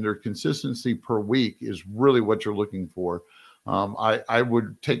safeties, and their consistency per week is really what you're looking for. I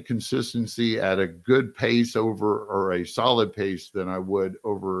would take consistency at a good pace or a solid pace than I would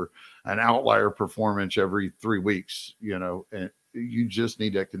over an outlier performance every 3 weeks, and you just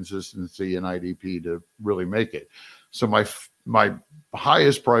need that consistency in IDP to really make it. So my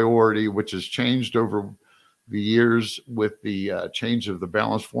highest priority, which has changed over the years with the change of the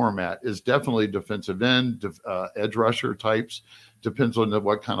balance format, is definitely defensive end, edge rusher types. Depends on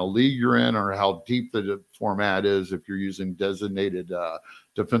what kind of league you're in or how deep the format is, if you're using designated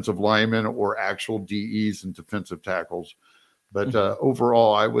defensive linemen or actual DEs and defensive tackles. But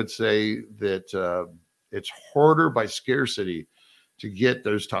overall, I would say that it's harder by scarcity to get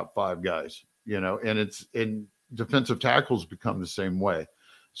those top 5 guys, and defensive tackles become the same way.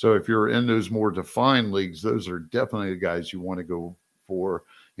 So if you're in those more defined leagues, those are definitely the guys you want to go for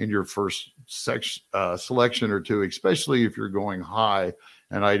in your first selection or 2, especially if you're going high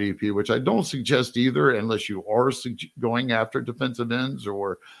in IDP, which I don't suggest either, unless you are going after defensive ends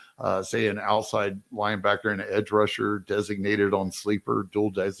or say an outside linebacker and an edge rusher designated on sleeper,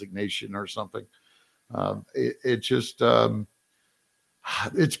 dual designation or something.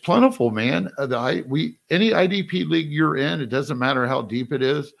 It's plentiful, man. Any IDP league you're in, it doesn't matter how deep it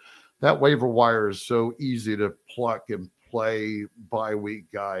is. That waiver wire is so easy to pluck and play bye week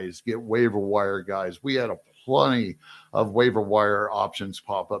guys, get waiver wire guys. We had plenty of waiver wire options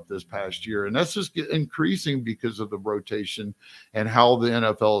pop up this past year, and that's just increasing because of the rotation and how the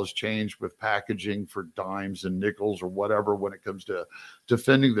NFL has changed with packaging for dimes and nickels or whatever when it comes to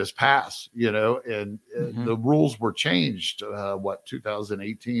defending this pass, and the rules were changed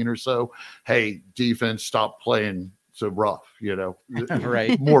 2018 or so. Hey, defense, stop playing so rough,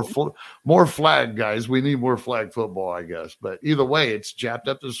 Right. More flag guys. We need more flag football, I guess. But either way, it's jacked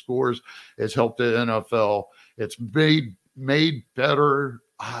up the scores. It's helped the NFL. It's made better.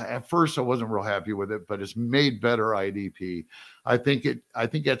 At first, I wasn't real happy with it, but it's made better IDP. I think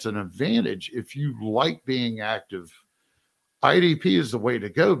that's an advantage. If you like being active, IDP is the way to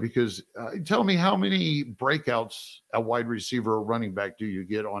go, because tell me, how many breakouts a wide receiver or running back do you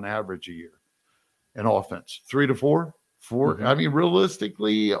get on average a year in offense? 3 to 4? 4. Mm-hmm. I mean,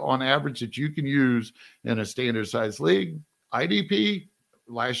 realistically, on average that you can use in a standard size league, IDP,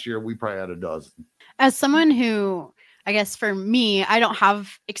 last year we probably had a dozen. As someone who, I guess for me, I don't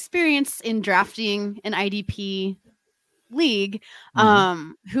have experience in drafting an IDP league.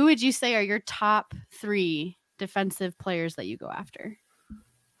 Who would you say are your top 3 defensive players that you go after?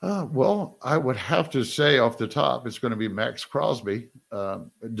 Well, I would have to say off the top, it's going to be Max Crosby,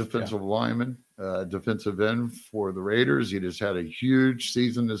 defensive lineman, defensive end for the Raiders. He just had a huge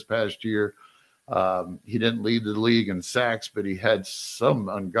season this past year. He didn't lead the league in sacks, but he had some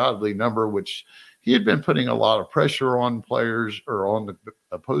ungodly number, which he had been putting a lot of pressure on players or on the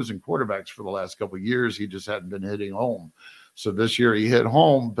opposing quarterbacks for the last couple of years. He just hadn't been hitting home. So this year he hit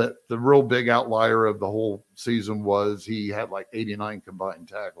home, but the real big outlier of the whole season was he had like 89 combined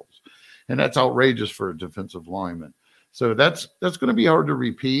tackles. And that's outrageous for a defensive lineman. So that's going to be hard to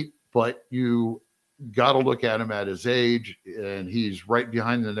repeat, but you got to look at him at his age, and he's right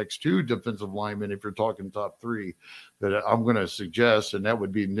behind the next 2 defensive linemen if you're talking top 3 that I'm going to suggest, and that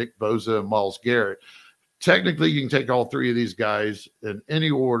would be Nick Bosa and Myles Garrett. Technically, you can take all 3 of these guys in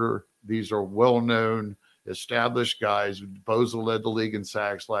any order. These are well-known, established guys. Bosa led the league in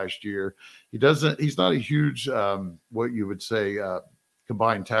sacks last year. He's not a huge, what you would say,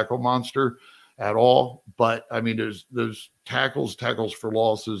 combined tackle monster at all. But I mean, those tackles for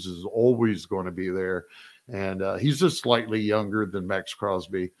losses is always going to be there. And he's just slightly younger than Max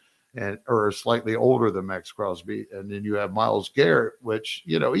Crosby. or slightly older than Max Crosby. And then you have Myles Garrett, which,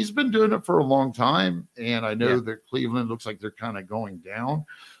 he's been doing it for a long time. And I know that Cleveland looks like they're kind of going down,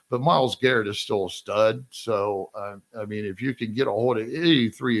 but Myles Garrett is still a stud. So, if you can get a hold of any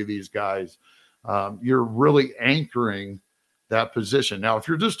three of these guys, you're really anchoring that position. Now, if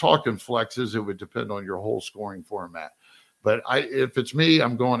you're just talking flexes, it would depend on your whole scoring format. But if it's me,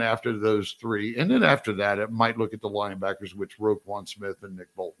 I'm going after those three. And then after that, it might look at the linebackers, which Roquan Smith and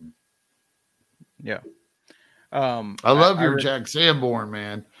Nick Bolton. Yeah. I love your Jack Sanborn,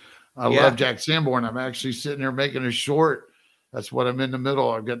 man. I love Jack Sanborn. I'm actually sitting there making a short. That's what I'm in the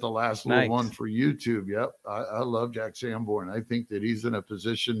middle. I've got the last little one for YouTube. Yep. I love Jack Sanborn. I think that he's in a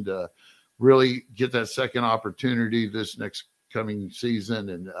position to really get that second opportunity this next coming season.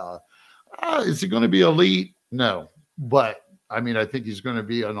 And is he going to be elite? No. But, I think he's going to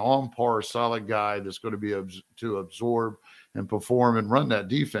be an on-par, solid guy that's going to be able to absorb and perform and run that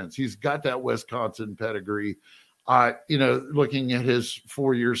defense. He's got that Wisconsin pedigree. Looking at his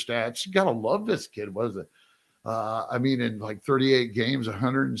 4-year stats, you got to love this kid, wasn't it? In like 38 games,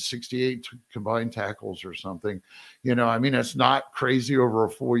 168 combined tackles or something. It's not crazy over a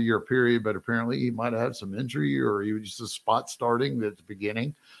 4-year period, but apparently he might have had some injury or he was just a spot starting at the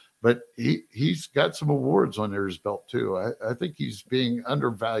beginning. But he's got some awards under his belt too. I think he's being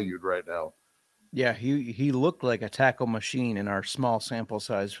undervalued right now. Yeah, he looked like a tackle machine in our small sample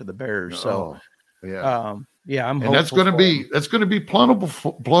size for the Bears. So, I'm. And that's going to be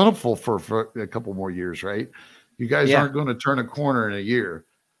plentiful for a couple more years, right? You guys aren't going to turn a corner in a year,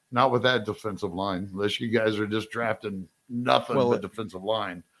 not with that defensive line, unless you guys are just drafting nothing but defensive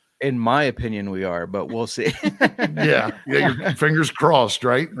line. In my opinion, we are, but we'll see. Your fingers crossed,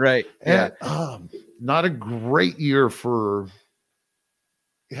 right? Right. And, not a great year for.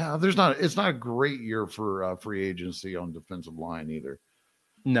 Yeah, it's not a great year for free agency on defensive line either.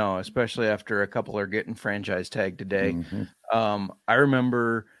 No, especially after a couple are getting franchise tagged today. Mm-hmm. I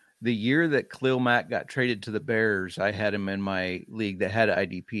remember the year that Khalil Mack got traded to the Bears. I had him in my league that had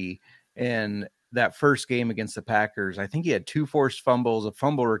IDP, and that first game against the Packers, I think he had 2 forced fumbles, a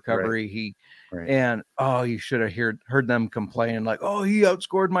fumble recovery. And you should have heard them complain like, "Oh, he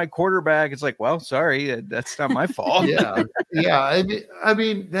outscored my quarterback." It's like, well, sorry, that's not my fault.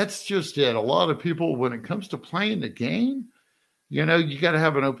 That's just it. A lot of people, when it comes to playing the game, you got to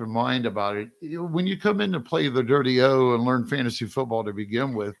have an open mind about it. When you come in to play the Dirty O and learn fantasy football to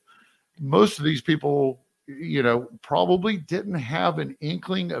begin with, most of these people, probably didn't have an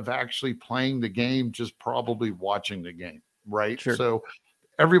inkling of actually playing the game, just probably watching the game, right? Sure. So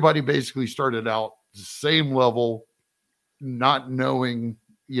everybody basically started out the same level, not knowing,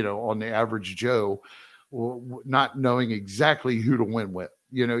 on the average Joe, not knowing exactly who to win with.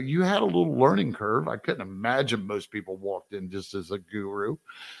 You had a little learning curve. I couldn't imagine most people walked in just as a guru.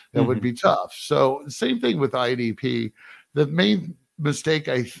 That would be tough. So same thing with IDP. The main mistake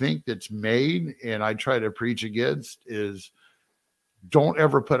I think that's made, and I try to preach against, is don't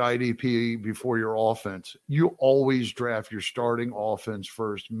ever put IDP before your offense. You always draft your starting offense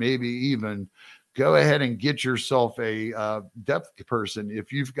first. Maybe even go ahead and get yourself a depth person.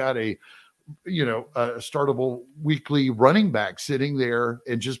 If you've got a startable weekly running back sitting there,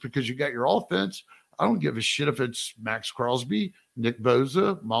 and just because you got your offense, I don't give a shit if it's Max Crosby, Nick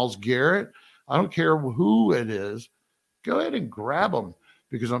Bosa, Myles Garrett. I don't care who it is. Go ahead and grab them,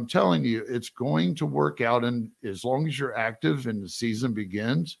 because I'm telling you, it's going to work out. And as long as you're active and the season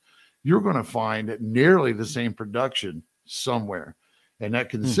begins, you're going to find nearly the same production somewhere. And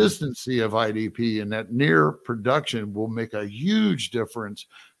that consistency of IDP and that near production will make a huge difference,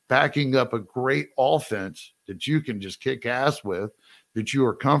 backing up a great offense that you can just kick ass with, that you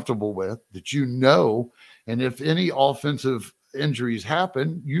are comfortable with, that and if any offensive injuries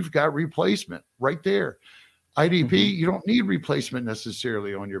happen, you've got replacement right there. IDP, you don't need replacement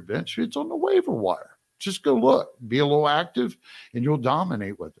necessarily on your bench. It's on the waiver wire. Just go look, be a little active, and you'll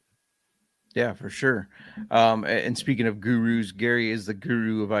dominate with it. Yeah, for sure. And speaking of gurus, Gary is the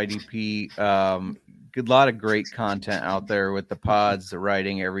guru of IDP. A lot of great content out there with the pods, the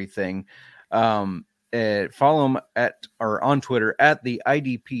writing, everything. Follow him on Twitter at the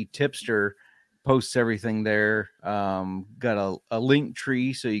IDP Tipster. Posts everything there. Got a link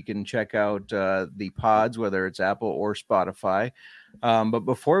tree so you can check out the pods, whether it's Apple or Spotify. But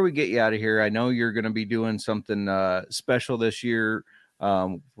before we get you out of here, I know you're going to be doing something special this year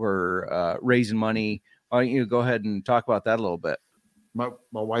for raising money. Why don't you go ahead and talk about that a little bit? My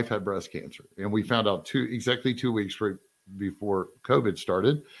wife had breast cancer, and we found out exactly 2 weeks before COVID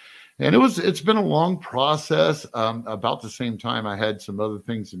started. And it's been a long process. About the same time, I had some other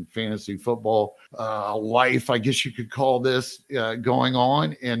things in fantasy football life, I guess you could call this, going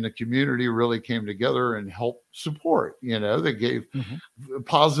on, and the community really came together and helped support. They gave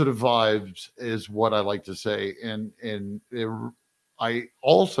positive vibes, is what I like to say. I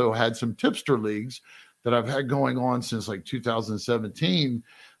also had some tipster leagues that I've had going on since like 2017.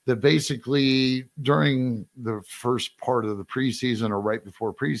 That basically during the first part of the preseason or right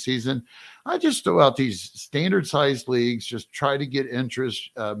before preseason, I just throw out these standard sized leagues, just try to get interest,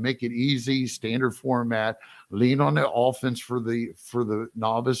 make it easy, standard format, lean on the offense for the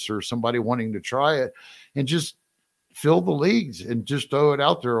novice or somebody wanting to try it, and just fill the leagues and just throw it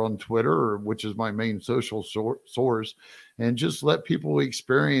out there on Twitter, which is my main social source, and just let people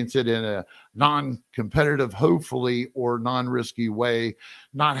experience it in a non-competitive, hopefully, or non-risky way,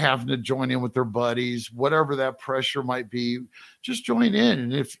 not having to join in with their buddies, whatever that pressure might be, just join in.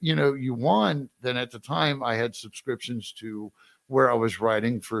 And if, you won, then at the time I had subscriptions to where I was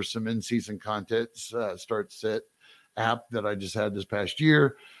writing for some in-season content, Start Sit app that I just had this past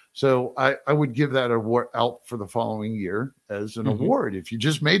year. So I would give that award out for the following year as an award. If you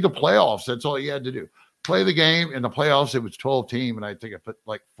just made the playoffs, that's all you had to do. Play the game. In the playoffs, it was 12 team, and I think I put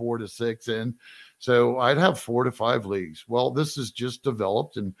like 4 to 6 in. So I'd have 4 to 5 leagues. Well, this is just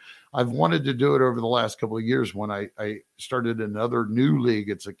developed, and I've wanted to do it over the last couple of years when I started another new league.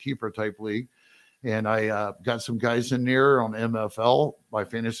 It's a keeper type league. And I got some guys in there on MFL, my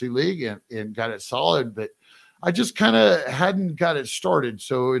fantasy league, and got it solid. But I just kind of hadn't got it started.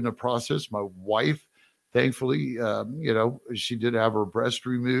 So in the process, my wife, thankfully, she did have her breast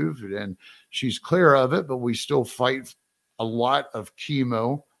removed and she's clear of it, but we still fight a lot of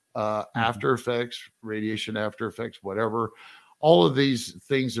chemo, after effects, radiation after effects, whatever. All of these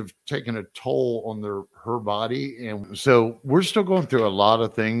things have taken a toll on her body. And so we're still going through a lot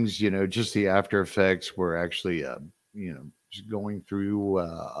of things, just the after effects. We're actually, just going through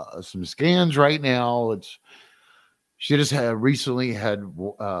some scans right now. She just recently had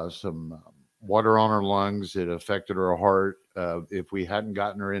some water on her lungs. It affected her heart. If we hadn't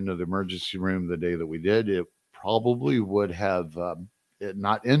gotten her into the emergency room the day that we did, it probably would have it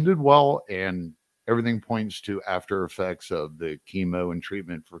not ended well. And everything points to after effects of the chemo and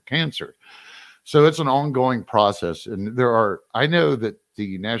treatment for cancer. So it's an ongoing process. And I know that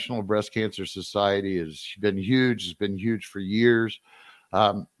the National Breast Cancer Society has been huge. It's been huge for years.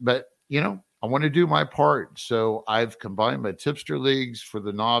 But, I want to do my part. So I've combined my tipster leagues for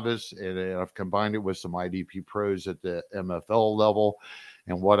the novice, and I've combined it with some IDP pros at the MFL level.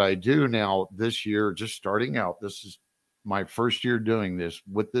 And what I do now this year, just starting out, this is my first year doing this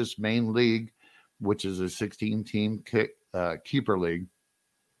with this main league, which is a 16-team keeper league.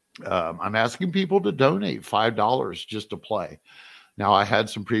 I'm asking people to donate $5 just to play. Now, I had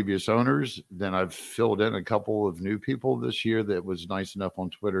some previous owners. Then I've filled in a couple of new people this year that was nice enough on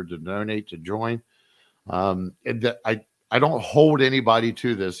Twitter to donate, to join. And I don't hold anybody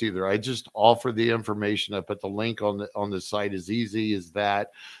to this either. I just offer the information. I put the link on the site as easy as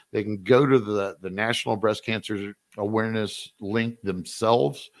that. They can go to the National Breast Cancer Awareness link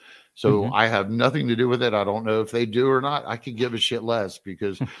themselves. So I have nothing to do with it. I don't know if they do or not. I could give a shit less,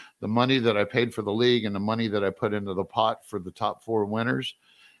 because the money that I paid for the league and the money that I put into the pot for the top 4 winners,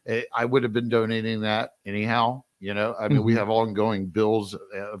 I would have been donating that anyhow. We have ongoing bills,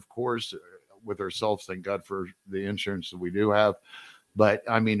 of course, with ourselves. Thank God for the insurance that we do have. But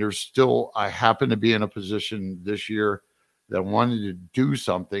I happen to be in a position this year that wanted to do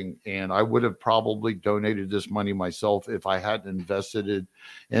something, and I would have probably donated this money myself if I hadn't invested it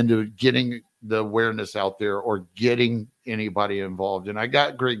into getting the awareness out there or getting anybody involved. And I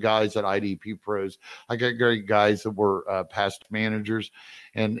got great guys at IDP Pros. I got great guys that were past managers,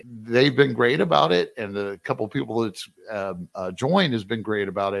 and they've been great about it. And the couple of people that's joined has been great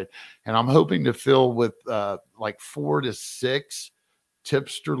about it. And I'm hoping to fill with like 4 to 6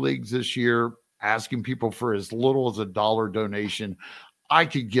 tipster leagues this year, asking people for as little as $1 donation. I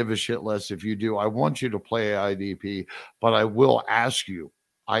could give a shit less if you do. I want you to play IDP, but I will ask you.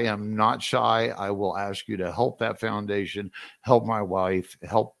 I am not shy. I will ask you to help that foundation, help my wife,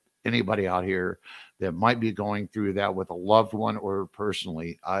 help anybody out here that might be going through that with a loved one or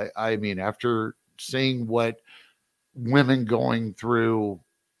personally. I mean, after seeing what women going to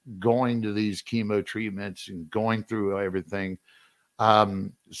these chemo treatments and going through everything, I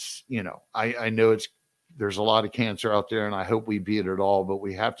know there's a lot of cancer out there, and I hope we beat it all, but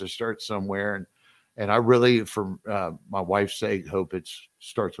we have to start somewhere. And I really, for my wife's sake, hope it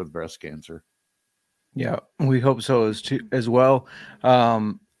starts with breast cancer. Yeah, we hope so as well.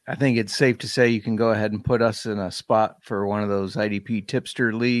 I think it's safe to say you can go ahead and put us in a spot for one of those IDP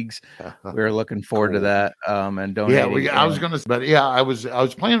tipster leagues. We're looking forward to that. And donating. I was going to, but yeah, I was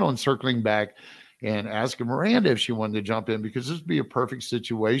planning on circling back and asking Miranda if she wanted to jump in, because this would be a perfect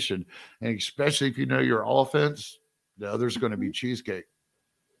situation, and especially if you know your offense, the other's going to be cheesecake.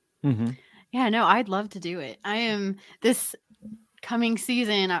 Mm-hmm. Yeah, no, I'd love to do it. I am this coming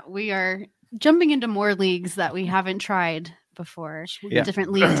season. We are jumping into more leagues that we haven't tried before,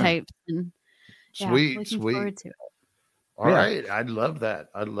 different league types. And sweet. Forward to it. All right, I'd love that.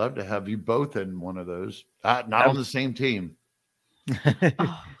 I'd love to have you both in one of those. Not on the same team.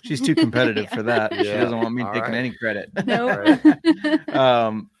 She's too competitive for that. She doesn't want me taking any credit. No.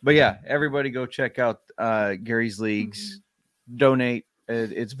 But yeah, everybody go check out Gary's leagues. Donate.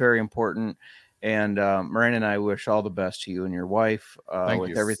 It's very important. And Miranda and I wish all the best to you and your wife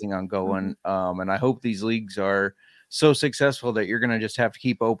with everything ongoing. And I hope these leagues are so successful that you're going to just have to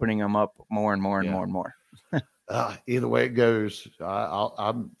keep opening them up more and more and more and more. Either way it goes,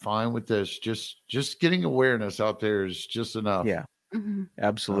 I'm fine with this. Just getting awareness out there is just enough. Yeah,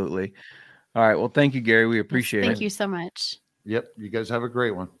 absolutely. All right. Well, thank you, Gary. We appreciate it. Thank you so much. Yep. You guys have a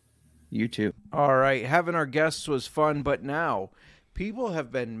great one. You too. All right. Having our guests was fun, but now people have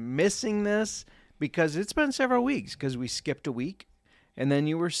been missing this because it's been several weeks because we skipped a week and then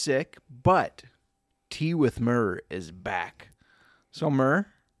you were sick, but Tea with Murr is back. So Murr,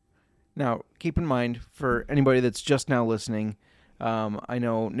 now keep in mind for anybody that's just now listening, I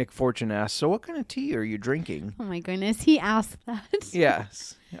know Nick Fortune asked, so what kind of tea are you drinking? Oh my goodness, he asked that.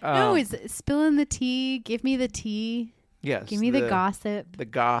 Yes. No, it's spilling the tea. Give me the tea. Yes. Give me the gossip. The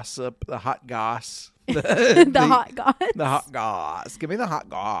gossip, the hot goss. The hot goss. The hot goss. Give me the hot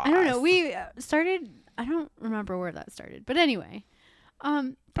goss. I don't know. We started, I don't remember where that started. But anyway.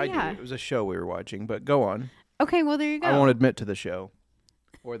 I do. It was a show we were watching, but go on. Okay, well, there you go. I won't admit to the show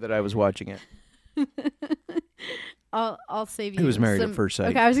or that I was watching it. I'll save you. He was married at first sight.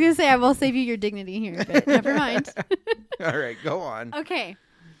 Okay, I was going to say I will save you your dignity here, but never mind. All right, go on. Okay.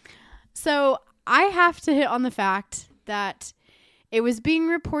 So I have to hit on the fact that it was being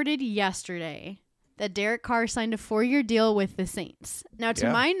reported yesterday that Derek Carr signed a 4-year deal with the Saints. Now,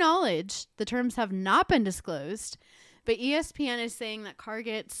 to my knowledge, the terms have not been disclosed, but ESPN is saying that Carr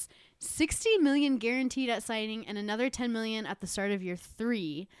gets $60 million guaranteed at signing and another $10 million at the start of year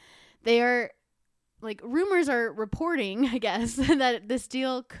 3. They are, like, rumors are reporting, I guess, that this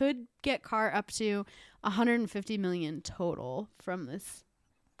deal could get Carr up to $150 million total from this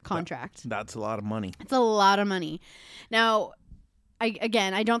contract. That's a lot of money. It's a lot of money. Now,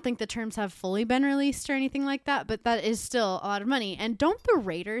 I don't think the terms have fully been released or anything like that, but that is still a lot of money. And don't the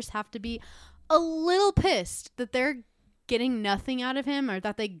Raiders have to be a little pissed that they're getting nothing out of him, or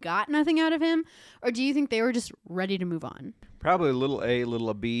that they got nothing out of him? Or do you think they were just ready to move on? Probably a little A, a little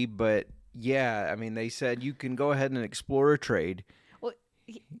a B, but yeah, I mean, they said you can go ahead and explore a trade. Well,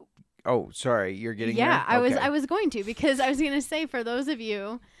 oh, sorry, you're getting there? Okay. I was going to, because I was going to say, for those of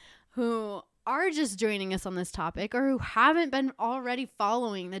you who are just joining us on this topic or who haven't been already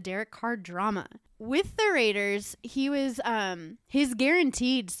following the Derek Carr drama, with the Raiders, he was his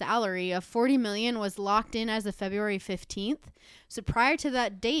guaranteed salary of $40 million was locked in as of February 15th. So prior to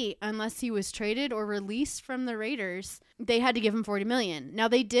that date, unless he was traded or released from the Raiders, they had to give him $40 million. Now,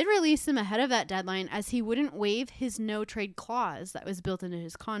 they did release him ahead of that deadline as he wouldn't waive his no trade clause that was built into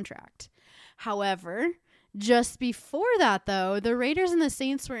his contract. However, just before that, though, the Raiders and the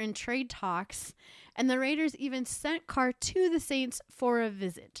Saints were in trade talks, and the Raiders even sent Carr to the Saints for a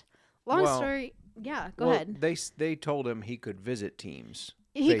visit. Long story. Yeah, go ahead. They told him he could visit teams.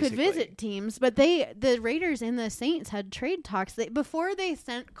 He could visit teams, but the Raiders and the Saints had trade talks. Before they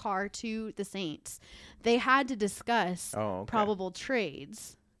sent Carr to the Saints, they had to discuss probable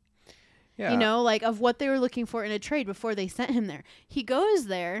trades. Yeah. You know, like of what they were looking for in a trade before they sent him there. He goes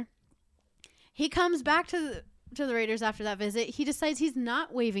there. He comes back to the Raiders after that visit. He decides he's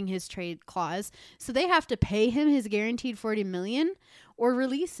not waiving his trade clause, so they have to pay him his guaranteed $40 million or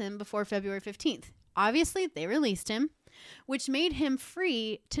release him before February 15th. Obviously, they released him, which made him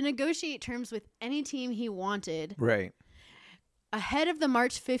free to negotiate terms with any team he wanted. Right. Ahead of the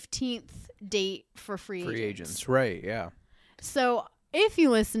March 15th date for free agents. Right, yeah. So if you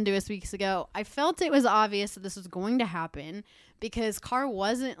listened to us weeks ago, I felt it was obvious that this was going to happen because Carr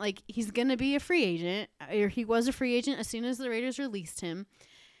wasn't, like, he's going to be a free agent, or he was a free agent as soon as the Raiders released him.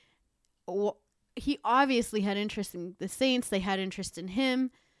 He obviously had interest in the Saints. They had interest in him.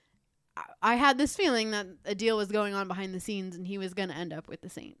 I had this feeling that a deal was going on behind the scenes and he was going to end up with the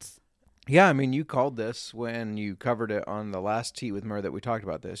Saints. Yeah, I mean, you called this when you covered it on the last Tea with Murr that we talked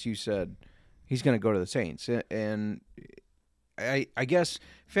about this. You said he's going to go to the Saints. And I guess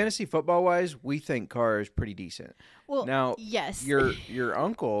fantasy football wise, we think Carr is pretty decent. Well, Now, yes. your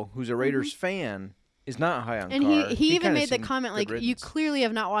uncle, who's a Raiders fan, is not high on And Carr. he even kinda made the seemed comment, good like, you riddance. clearly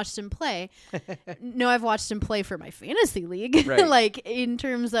have not watched him play. No, I've watched him play for my fantasy league. Right. Like, in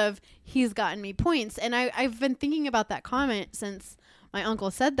terms of he's gotten me points. And I've been thinking about that comment since my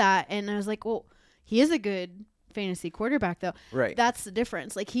uncle said that. And I was like, well, he is a good fantasy quarterback, though. Right. That's the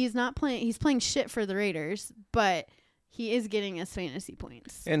difference. Like, he's playing shit for the Raiders, but he is getting us fantasy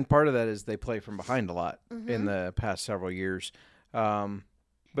points. And part of that is they play from behind a lot Mm-hmm. in the past several years.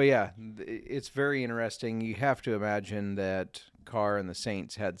 But yeah, it's very interesting. You have to imagine that Carr and the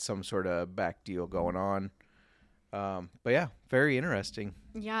Saints had some sort of back deal going on. But yeah, very interesting.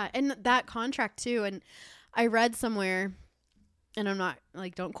 Yeah, and that contract too. And I read somewhere, and I'm not,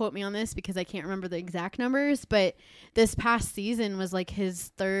 like, don't quote me on this because I can't remember the exact numbers, but this past season was like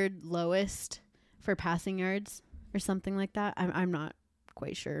his third lowest for passing yards or something like that. I'm not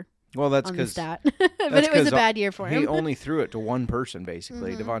quite sure Well, that's on the because stat, but it was a bad year for he him. only threw it to one person,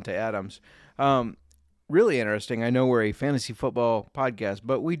 basically, Mm-hmm. Devontae Adams. Really interesting. I know we're a fantasy football podcast,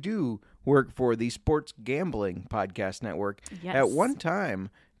 but we do work for the Sports Gambling Podcast Network. Yes. At one time,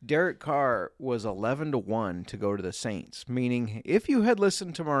 Derek Carr was 11-1 to go to the Saints, meaning if you had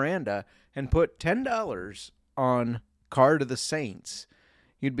listened to Miranda and put $10 on Carr to the Saints,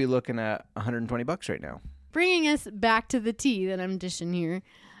 you'd be looking at $120 right now. Bringing us back to the tea that I'm dishing here.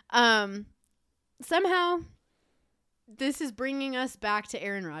 Somehow, this is bringing us back to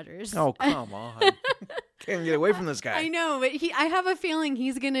Aaron Rodgers. Oh, come on. Can't get away from this guy. I know, but I have a feeling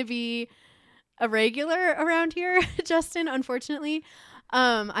he's going to be a regular around here, Justin, unfortunately.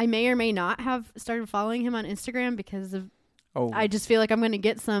 I may or may not have started following him on Instagram because of I just feel like I'm going to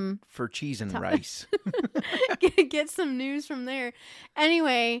get some for cheese and rice. get some news from there.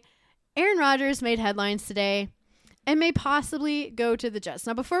 Anyway, Aaron Rodgers made headlines today and may possibly go to the Jets.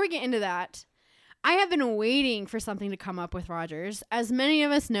 Now, before we get into that, I have been waiting for something to come up with Rodgers. As many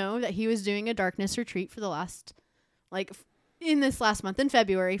of us know that he was doing a darkness retreat for the last, in this last month in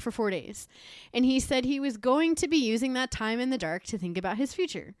February for 4 days. And he said he was going to be using that time in the dark to think about his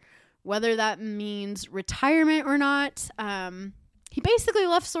future, whether that means retirement or not. He basically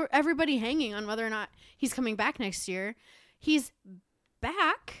left everybody hanging on whether or not he's coming back next year. He's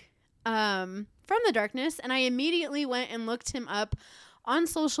back from the darkness, and I immediately went and looked him up on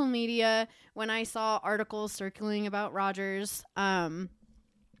social media when I saw articles circling about Rodgers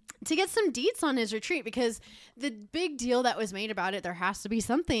to get some deets on his retreat, because the big deal that was made about it, there has to be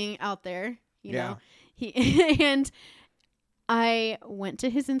something out there, you know. And I went to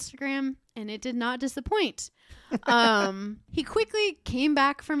his Instagram, and it did not disappoint. He quickly came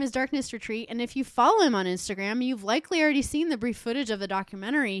back from his darkness retreat, and if you follow him on Instagram, you've likely already seen the brief footage of the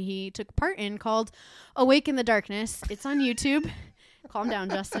documentary he took part in called Awake in the Darkness. It's on YouTube. Calm down,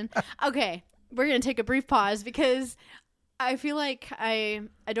 Justin. Okay, we're going to take a brief pause because I feel like I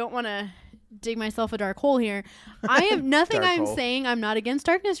don't want to dig myself a dark hole here. I have nothing I'm saying. I'm not against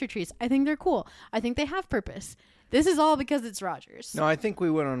darkness retreats. I think they're cool. I think they have purpose. This is all because it's Rodgers. No, I think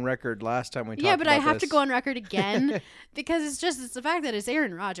we went on record last time we talked about this. Yeah, but I have to go on record again because it's the fact that it's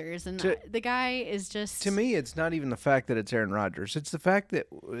Aaron Rodgers, and the guy is just... To me, it's not even the fact that it's Aaron Rodgers. It's the fact that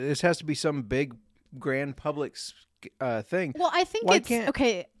this has to be some big, grand public thing. Well, I think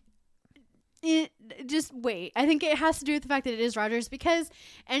okay. Just wait. I think it has to do with the fact that it is Rodgers, because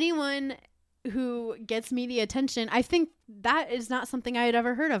anyone who gets media attention, I think that is not something I had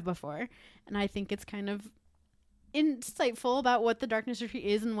ever heard of before, and I think it's kind of insightful about what the darkness retreat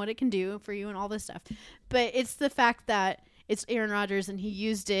is and what it can do for you and all this stuff. But it's the fact that it's Aaron Rodgers and he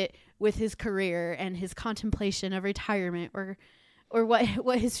used it with his career and his contemplation of retirement or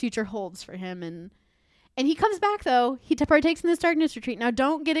what his future holds for him. And he comes back, though. He partakes in this darkness retreat. Now,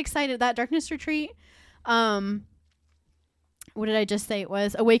 don't get excited. That darkness retreat, what did I just say it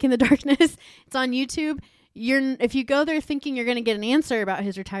was? Awake in the Darkness. It's on YouTube. If you go there thinking you're going to get an answer about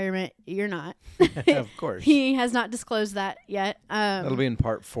his retirement, you're not. Of course. He has not disclosed that yet. That'll be in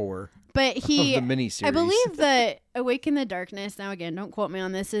part 4 but of the miniseries. I believe that Awake in the Darkness, now again, don't quote me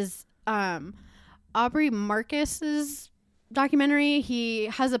on this, is Aubrey Marcus's documentary. He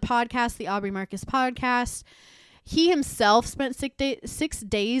has a podcast, the Aubrey Marcus podcast. He himself spent 6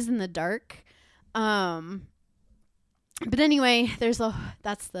 days in the dark. But anyway,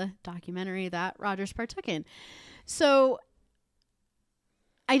 that's the documentary that Rodgers partook in. So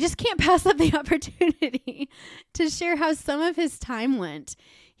I just can't pass up the opportunity to share how some of his time went.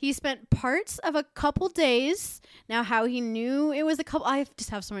 He spent parts of a couple days. Now, how he knew it was a couple, I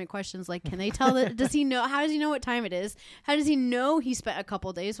just have so many questions. Like, can they tell that? Does he know? How does he know what time it is? How does he know he spent a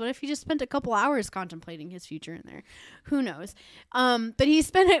couple days? What if he just spent a couple hours contemplating his future in there? Who knows? But he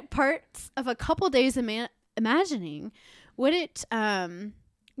spent parts of a couple days imagining what it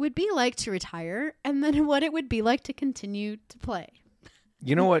would be like to retire, and then what it would be like to continue to play.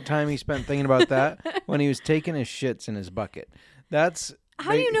 You know what time he spent thinking about that? When he was taking his shits in his bucket.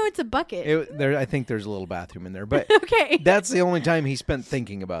 How do you know it's a bucket? I think there's a little bathroom in there, but okay. That's the only time he spent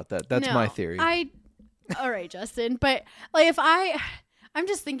thinking about that. That's No, my theory. All right, Justin. But like, if I'm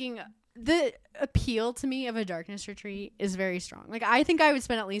just thinking the appeal to me of a darkness retreat is very strong. Like, I think I would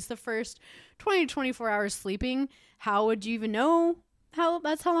spend at least the first 20 to 24 hours sleeping. How would you even know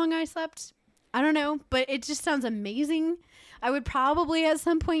that's how long I slept? I don't know, but it just sounds amazing. I would probably at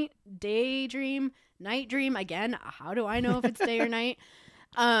some point daydream, night dream again. How do I know if it's day or night?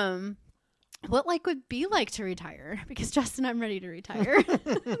 What would be like to retire? Because Justin, I'm ready to retire.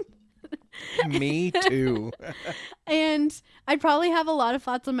 Me too. And I'd probably have a lot of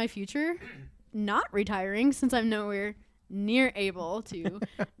thoughts on my future not retiring, since I'm nowhere near able to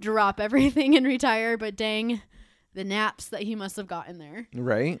drop everything and retire. But dang, the naps that he must have gotten there.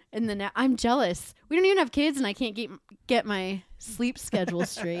 Right. And I'm jealous. We don't even have kids, and I can't get my sleep schedule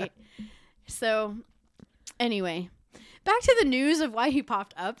straight. So anyway, back to the news of why he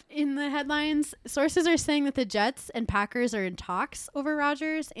popped up in the headlines. Sources are saying that the Jets and Packers are in talks over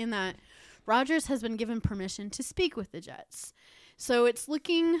Rodgers, and that Rodgers has been given permission to speak with the Jets. So it's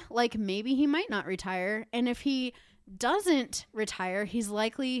looking like maybe he might not retire. And if he doesn't retire, he's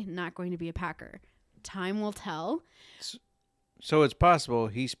likely not going to be a Packer. Time will tell. So it's possible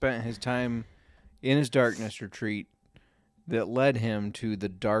he spent his time in his darkness retreat that led him to the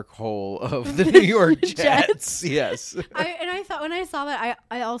dark hole of the New York Jets. Yes. I thought when I saw that,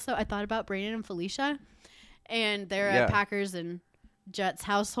 I thought about Brandon and Felicia, and they're at Packers and Jets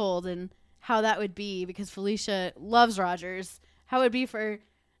household, and how that would be, because Felicia loves Rodgers. How it would be for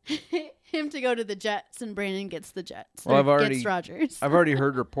him to go to the Jets and Brandon gets the Jets. Well, gets Rodgers. I've already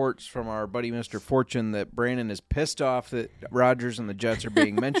heard reports from our buddy Mr. Fortune that Brandon is pissed off that Rodgers and the Jets are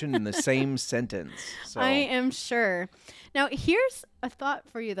being mentioned in the same sentence. So. I am sure. Now, here's a thought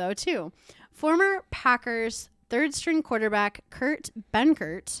for you, though, too. Former Packers third-string quarterback Kurt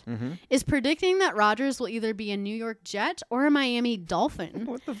Benkert is predicting that Rodgers will either be a New York Jet or a Miami Dolphin.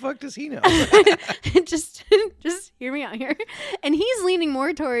 What the fuck does he know? just hear me out here. And he's leaning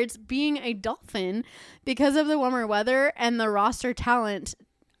more towards being a Dolphin because of the warmer weather and the roster talent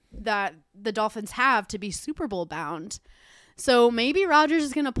that the Dolphins have to be Super Bowl bound. So maybe Rodgers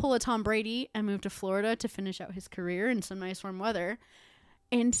is going to pull a Tom Brady and move to Florida to finish out his career in some nice warm weather.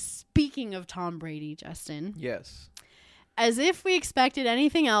 And speaking of Tom Brady, Justin. Yes. As if we expected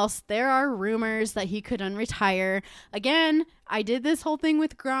anything else, there are rumors that he could unretire. Again, I did this whole thing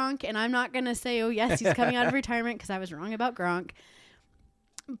with Gronk, and I'm not going to say, oh, yes, he's coming out of retirement, because I was wrong about Gronk.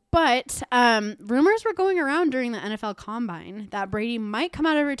 But rumors were going around during the NFL Combine that Brady might come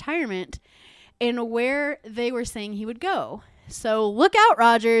out of retirement, and where they were saying he would go. So look out,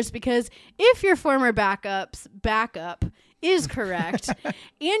 Rodgers, because if your former backup is correct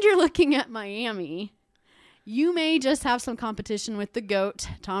and you're looking at Miami, you may just have some competition with the GOAT,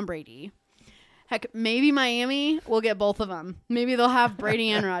 Tom Brady. Heck, maybe Miami will get both of them. Maybe they'll have Brady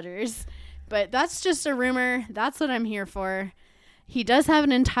and Rodgers. But that's just a rumor. That's what I'm here for. He does have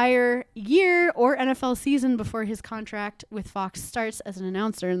an entire year or NFL season before his contract with Fox starts as an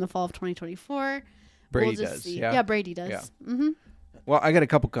announcer in the fall of 2024. Brady does. See. Yeah? Yeah, Brady does. Yeah. Mm-hmm. Well, I got a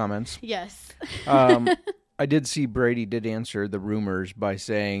couple comments. Yes. I did see Brady did answer the rumors by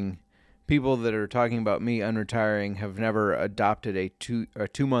saying people that are talking about me unretiring have never adopted a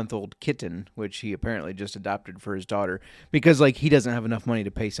 2-month-old kitten, which he apparently just adopted for his daughter, because he doesn't have enough money to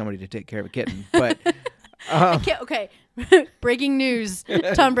pay somebody to take care of a kitten. But okay. Breaking news.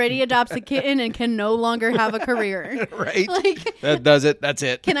 Tom Brady adopts a kitten and can no longer have a career. Right. That does it. That's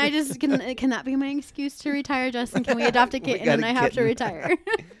it. Can that be my excuse to retire, Justin? Can we adopt a kitten and I have to retire?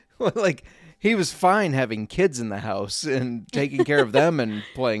 Well, he was fine having kids in the house and taking care of them and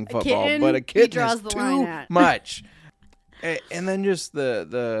playing football, but a kitten is too much. And then just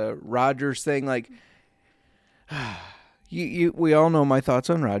the Rodgers thing, we all know my thoughts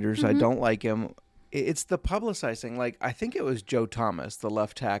on Rodgers. I don't like him. It's the publicizing. I think it was Joe Thomas, the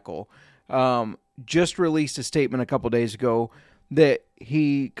left tackle, just released a statement a couple days ago that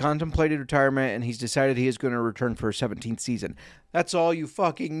he contemplated retirement and he's decided he is going to return for a 17th season. That's all you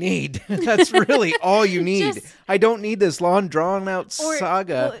fucking need. That's really all you need. I don't need this long, drawn-out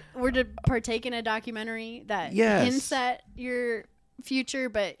saga. Or to partake in a documentary that hints at your future,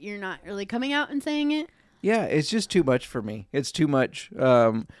 but you're not really coming out and saying it. Yeah, it's just too much for me. It's too much.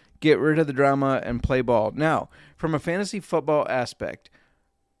 Get rid of the drama and play ball. Now, from a fantasy football aspect,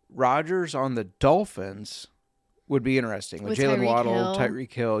 Rodgers on the Dolphins would be interesting with Jalen Tyreek Waddle, Hill.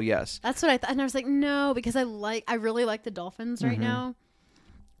 Tyreek Hill. Yes, That's what I thought. And I was like, no, because I really like the Dolphins right now.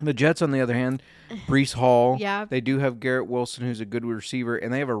 the Jets, on the other hand, Brees Hall. Yeah. They do have Garrett Wilson, who's a good receiver,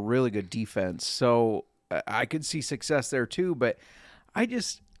 and they have a really good defense. So I could see success there too. But I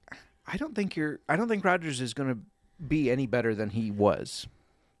don't think Rodgers is going to be any better than he was.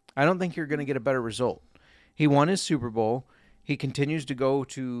 I don't think you're going to get a better result. He won his Super Bowl. He continues to go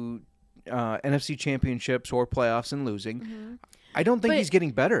to NFC championships or playoffs and losing. I don't think But he's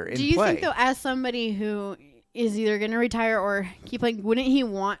getting better in Do you play. think, though, as somebody who is either going to retire or keep playing, wouldn't he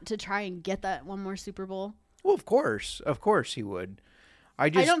want to try and get that one more Super Bowl? Well, of course he would. I I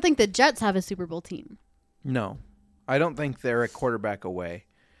don't think the Jets have a Super Bowl team. No, I don't think they're a quarterback away,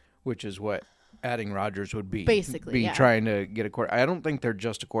 which is what adding Rodgers would be. Basically, yeah. Trying to get a quarter. I don't think they're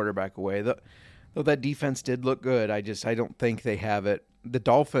just a quarterback away. Though that defense did look good, I don't think they have it. The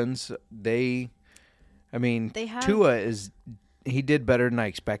Dolphins, They have- Tua he did better than I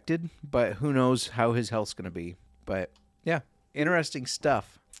expected, but who knows how his health's going to be. But yeah, interesting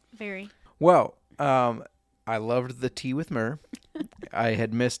stuff. Very. Well, I loved the tea with Myrrh. I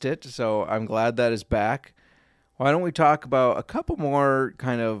had missed it, so I'm glad that is back. Why don't we talk about a couple more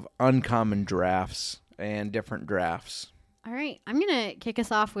kind of uncommon drafts and different drafts? All right. I'm going to kick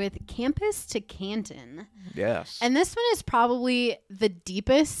us off with Campus to Canton. Yes. And this one is probably the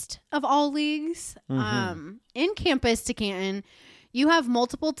deepest of all leagues. In Campus to Canton, you have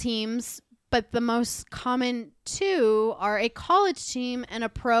multiple teams, but the most common two are a college team and a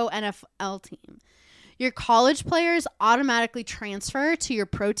pro NFL team. Your college players automatically transfer to your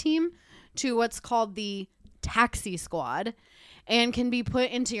pro team to what's called the taxi squad and can be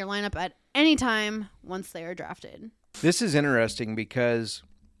put into your lineup at any time once they are drafted. This is interesting because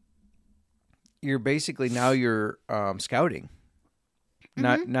you're basically now you're scouting.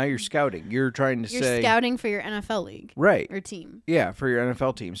 Now you're scouting. You're trying to You're scouting for your NFL league. Right. Or team. Yeah, for your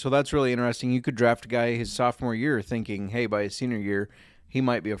NFL team. So that's really interesting. You could draft a guy his sophomore year thinking, hey, by his senior year, he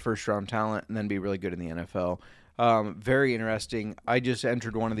might be a first-round talent and then be really good in the NFL. Very interesting. I just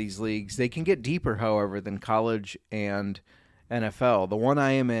entered one of these leagues. They can get deeper, however, than college and NFL. The one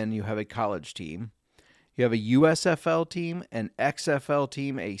I am in, you have a college team. You have a USFL team, an XFL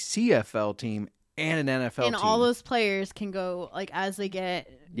team, a CFL team, and an NFL team. And all those players can go, like, as they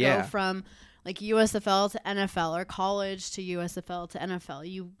go from, like, USFL to NFL or college to USFL to NFL.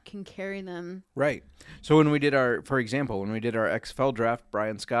 You can carry them. Right. So when we did for example, when we did our XFL draft,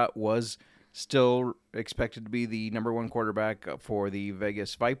 Brian Scott was still expected to be the number one quarterback for the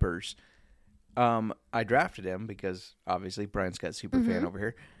Vegas Vipers. I drafted him because obviously Brian Scott's super fan over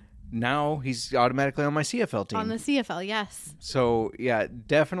here. Now he's automatically on my CFL team. On the CFL, yes. So yeah,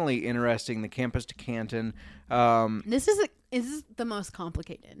 definitely interesting. The Campus to Canton. This is the most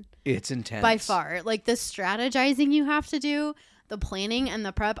complicated. It's intense by far. Like the strategizing you have to do, the planning and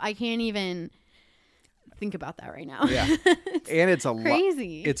the prep. I can't even think about that right now. Yeah, and it's a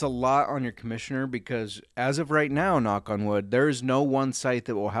crazy. It's a lot on your commissioner because as of right now, knock on wood, there is no one site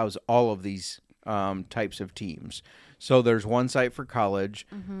that will house all of these types of teams. So there's one site for college.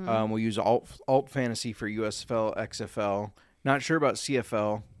 We'll use Alt Fantasy for USFL, XFL. Not sure about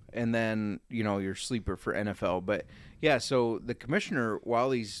CFL, and then your sleeper for NFL. But yeah, so the commissioner, while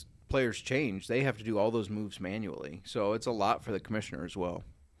these players change, they have to do all those moves manually. So it's a lot for the commissioner as well.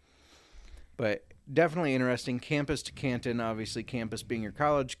 But definitely interesting. Campus to Canton, obviously Campus being your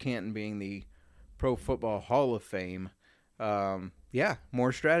college, Canton being the Pro Football Hall of Fame. Yeah,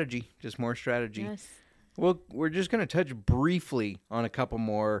 more strategy, just more strategy. Yes. Well, we're just going to touch briefly on a couple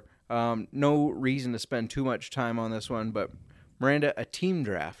more. No reason to spend too much time on this one, but Miranda, a team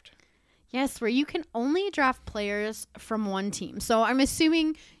draft. Yes, where you can only draft players from one team. So I'm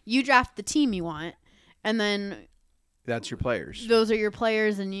assuming you draft the team you want, and then that's your players. Those are your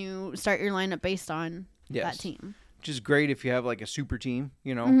players, and you start your lineup based on that team. Which is great if you have like a super team,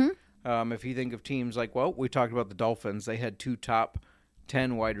 If you think of teams like, well, we talked about the Dolphins. They had 2 top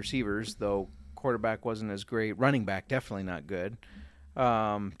 10 wide receivers, though quarterback wasn't as great. Running back, definitely not good.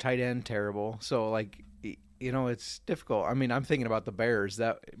 Tight end, terrible. So, it's difficult. I mean, I'm thinking about the Bears.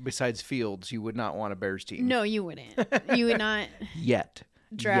 That besides Fields, you would not want a Bears team. No, you wouldn't. You would not yet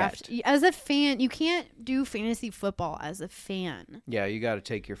draft. As a fan, you can't do fantasy football as a fan. Yeah, you got to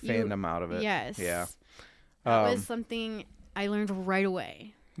take your fandom out of it. Yes. Yeah. That was something I learned right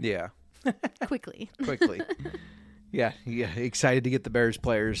away. Yeah. Quickly. Yeah, excited to get the Bears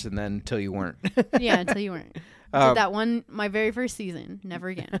players, and then until you weren't. Yeah, until you weren't. Did that one my very first season. Never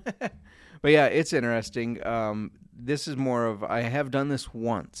again. But yeah, it's interesting. This is more of, I have done this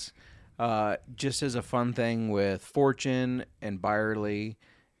once, just as a fun thing with Fortune and Byerly,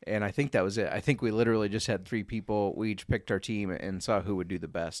 and I think that was it. I think we literally just had 3 people. We each picked our team and saw who would do the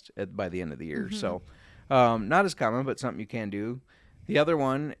best by the end of the year. So not as common, but something you can do. The other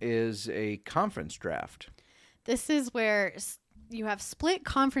one is a conference draft. This is where you have split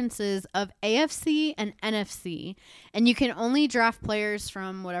conferences of AFC and NFC, and you can only draft players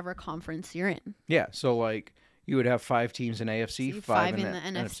from whatever conference you're in. Yeah, so like you would have 5 teams in AFC, 5 in the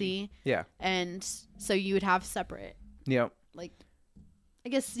NFC. Yeah. And so you would have separate, Yep. like, I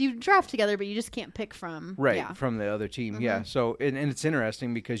guess you draft together, but you just can't pick from. Right, Yeah. from the other team. Yeah, so and it's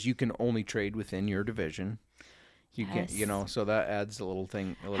interesting because you can only trade within your division. You can't, Yes. so that adds a little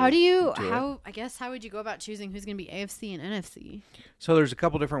thing. How do you, to it. how would you go about choosing who's going to be AFC and NFC? So there's a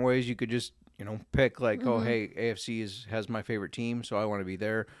couple different ways you could just, pick like, oh, hey, AFC has my favorite team, so I want to be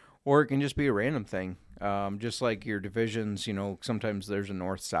there. Or it can just be a random thing. Just like your divisions, sometimes there's a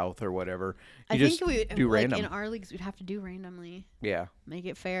north, south, or whatever. You I just think we do like random. in our leagues we'd have to do randomly. Yeah. Make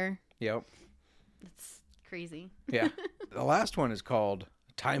it fair. Yep. It's crazy. Yeah. The last one is called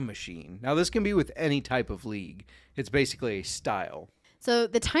Time Machine. Now, this can be with any type of league. It's basically a style. So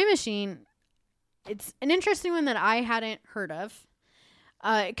the Time Machine, it's an interesting one that I hadn't heard of.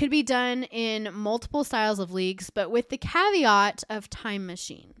 It could be done in multiple styles of leagues, but with the caveat of Time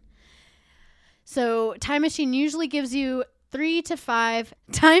Machine. So Time Machine usually gives you 3 to 5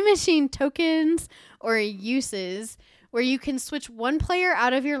 Time Machine tokens or uses where you can switch one player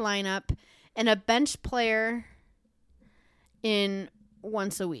out of your lineup and a bench player in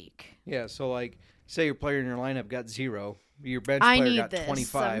once a week. Yeah, so like, say your player in your lineup got 0, your bench I player need got this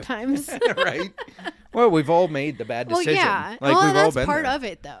 25. sometimes. Right? Well, we've all made the bad decision. Well, yeah. Like, well, we've that's all been part there. of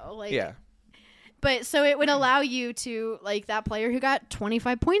it, though. Like, Yeah. But so it would allow you to, like, that player who got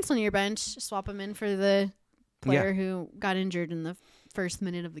 25 points on your bench, swap him in for the player who got injured in the first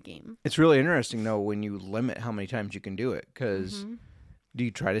minute of the game. It's really interesting, though, when you limit how many times you can do it, because do you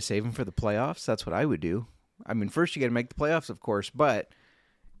try to save them for the playoffs? That's what I would do. I mean, first you got to make the playoffs, of course, but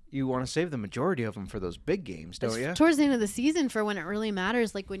you want to save the majority of them for those big games, don't you? Towards the end of the season for when it really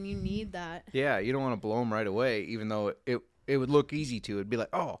matters, like when you need that. Yeah, you don't want to blow them right away, even though it would look easy to. It'd be like,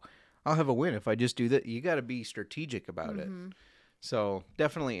 oh, I'll have a win if I just do that. You got to be strategic about it. So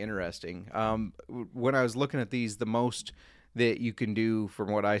definitely interesting. When I was looking at these, the most that you can do from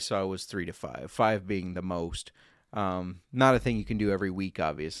what I saw was 3 to 5, 5 being the most. Not a thing you can do every week,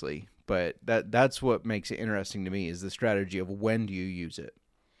 obviously, but that's what makes it interesting to me is the strategy of when do you use it.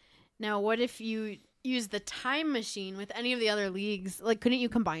 Now, what if you use the Time Machine with any of the other leagues? Like, couldn't you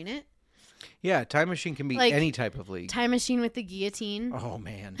combine it? Yeah, Time Machine can be Like, any type of league. Time Machine with the guillotine? Oh,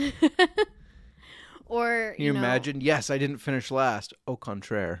 man. Or, Can you imagine? Yes, I didn't finish last. Au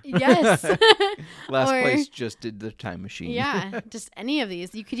contraire. Yes. Last Or- place just did the Time Machine. Yeah, just any of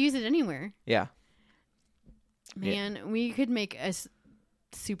these. You could use it anywhere. Yeah. Man, we could make a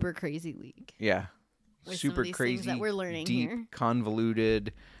super crazy league. Yeah. With some of Super these crazy. things that we're learning deep, here.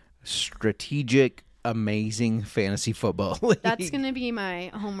 convoluted, strategic, amazing fantasy football league. That's going to be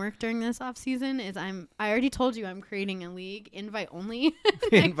my homework during this off season. I already told you I'm creating a league, invite only.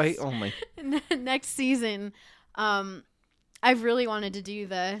 Invite only. Next season. I've really wanted to do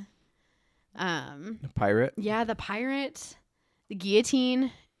the Pirate. yeah, the pirate, the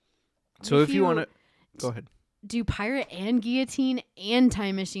guillotine. So if you want to go ahead. do pirate and guillotine and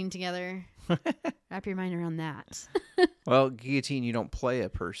Time Machine together, wrap your mind around that. Well, guillotine, you don't play a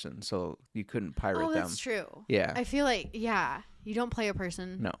person, so you couldn't pirate Oh, them. that's true. Yeah. I feel like, you don't play a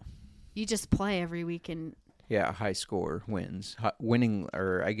person. No. You just play every week and Yeah, high score wins. Winning,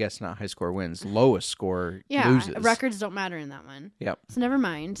 or I guess not high score wins. Lowest score loses. records don't matter in that one. Yep. So never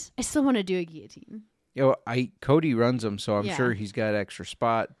mind. I still want to do a guillotine. Cody runs them, so I'm Yeah. sure he's got extra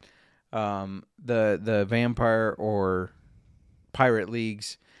spot. The vampire or pirate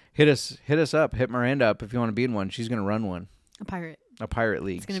leagues, hit us up. Hit Miranda up if you want to be in one. She's going to run one. A pirate. A pirate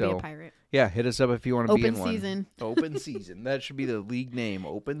league. It's going to be a pirate. Yeah, hit us up if you want to be in Open one. season. Open season. That should be the league name.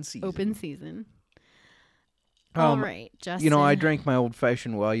 Open season. Open season. All right, Justin. I drank my old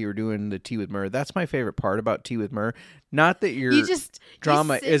fashioned while you were doing the tea with Myrrh. That's my favorite part about tea with Myrrh. Not that your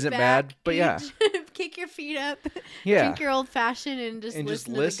drama sit isn't back, bad, but yeah. kick your feet up, Yeah. drink your old fashioned, and just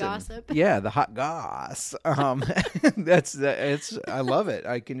listen to the gossip. Yeah, the hot goss. It's I love it.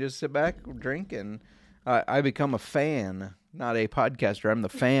 I can just sit back, drink, and I become a fan, not a podcaster. I'm the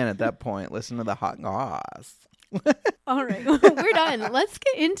fan at that point. Listen to the hot goss. All right, we're done. Let's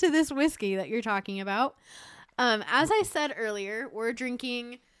get into this whiskey that you're talking about. As I said earlier, we're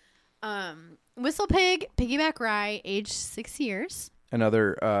drinking Whistle Pig Piggyback Rye, age 6 years.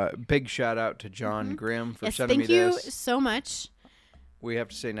 Another big shout out to John Grimm for sending me thank you this. so much. We have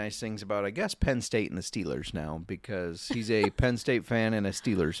to say nice things about, I guess, Penn State and the Steelers now, because he's a Penn State fan and a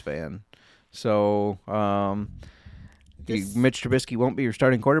Steelers fan. So Mitch Trubisky won't be your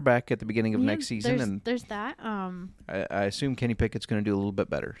starting quarterback at the beginning of next season. There's that. I assume Kenny Pickett's going to do a little bit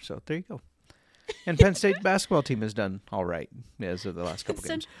better. So there you go. And Penn State's basketball team has done all right as of the last couple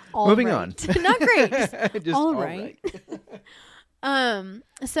games. Moving on. Not great. Just all right.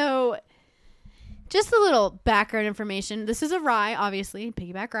 So just a little background information. This is a rye, obviously,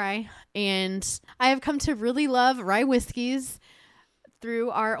 Piggyback Rye. And I have come to really love rye whiskeys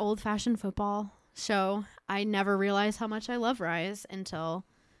through our old-fashioned football show. I never realized how much I love ryes until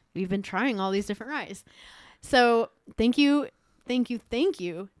we've been trying all these different ryes. So thank you,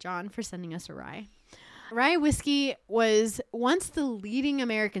 John, for sending us a rye. Rye whiskey was once the leading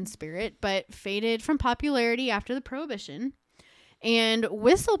American spirit, but faded from popularity after the Prohibition. And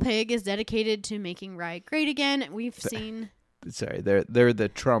Whistle Pig is dedicated to making rye great again. We've seen... Sorry, they're the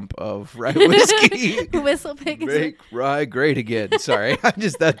Trump of rye whiskey. Whistle Pig Make rye great again. Sorry,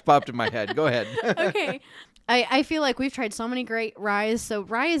 that popped in my head. Go ahead. Okay. I feel like we've tried so many great ryes, so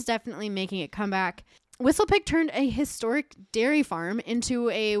rye is definitely making a comeback. Whistle Pig turned a historic dairy farm into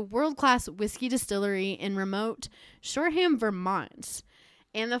a world-class whiskey distillery in remote Shoreham, Vermont.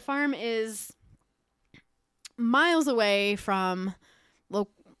 And the farm is miles away from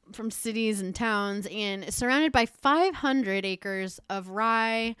cities and towns and is surrounded by 500 acres of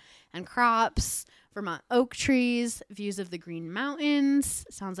rye and crops, Vermont oak trees, views of the Green Mountains.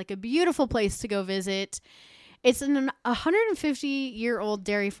 Sounds like a beautiful place to go visit. It's an 150-year-old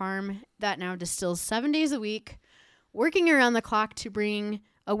dairy farm that now distills 7 days a week, working around the clock to bring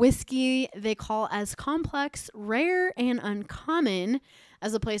a whiskey they call as complex, rare, and uncommon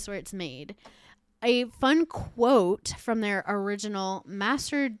as a place where it's made. A fun quote from their original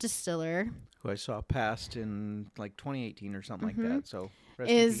master distiller, who I saw passed in like 2018 or something like that. So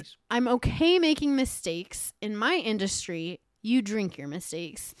rest is, in peace. "I'm okay making mistakes. In my industry, you drink your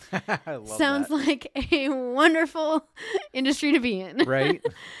mistakes." I love Sounds that. like a wonderful industry to be in. Right?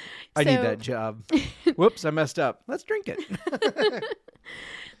 I need So- that job. Whoops, I messed up. Let's drink it.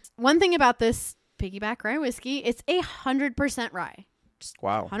 One thing about this Piggyback Rye whiskey, it's 100% rye.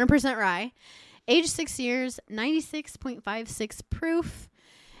 Wow. 100% rye. Age 6 years, 96.56 proof.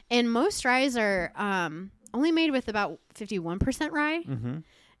 And most ryes are only made with about 51% rye. Mm-hmm.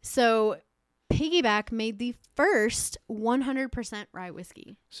 So Piggyback made the first 100% rye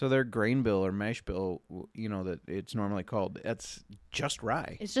whiskey. So their grain bill or mash bill, that it's normally called, that's just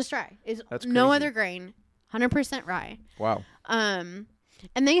rye. It's just rye. It's That's no crazy. other grain. 100% rye. Wow. And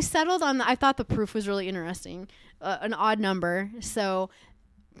they settled on I thought the proof was really interesting, an odd number. So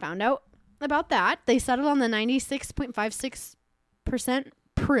found out about that. They settled on the 96.56%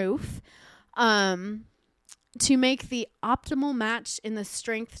 proof to make the optimal match in the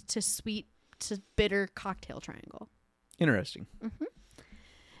strength to sweet to bitter cocktail triangle. Interesting.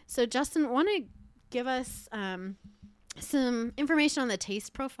 So Justin, want to give us some information on the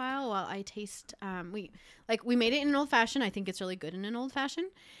taste profile while I taste. We made it in an old fashioned. I think it's really good in an old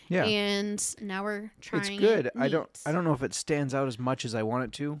fashioned. Yeah. And now we're trying. It's good. It I don't neat. know if it stands out as much as I want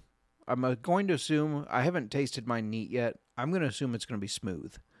it to. I'm going to assume, I haven't tasted mine neat yet. I'm going to assume it's going to be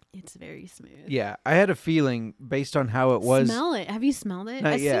smooth. It's very smooth. Yeah, I had a feeling based on how it was. Smell it. Have you smelled it?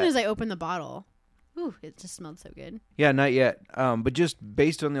 Not As yet. soon as I opened the bottle, ooh, it just smelled so good. Yeah, not yet. But just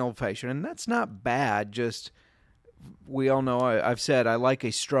based on the old fashioned, and that's not bad. Just we all know I've said I like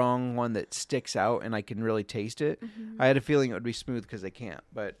a strong one that sticks out and I can really taste it. I had a feeling it would be smooth because they can't.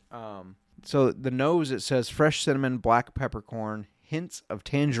 But so the nose, it says fresh cinnamon, black peppercorn, hints of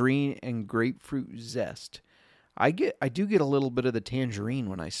tangerine and grapefruit zest. I do get a little bit of the tangerine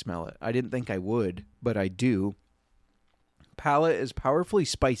when I smell it. I didn't think I would, but I do. Palate is powerfully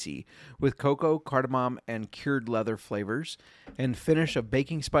spicy with cocoa, cardamom, and cured leather flavors, and finish of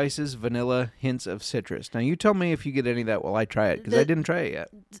baking spices, vanilla, hints of citrus. Now, you tell me if you get any of that while I try it, because I didn't try it yet.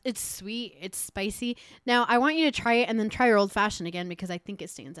 It's sweet. It's spicy. Now, I want you to try it and then try your old fashioned again because I think it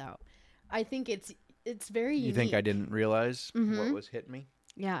stands out. I think it's very unique. You think I didn't realize what was hitting me?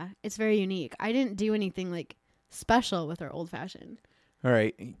 Yeah, it's very unique. I didn't do anything like special with our old fashioned. All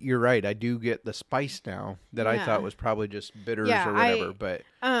right, you're right. I do get the spice now that I Yeah. thought was probably just bitters Yeah, or whatever. But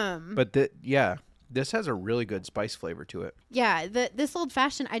this has a really good spice flavor to it. Yeah, this old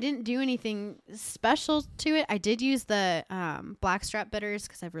fashioned, I didn't do anything special to it. I did use the blackstrap bitters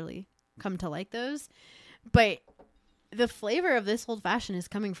because I've really come to like those. But the flavor of this old fashioned is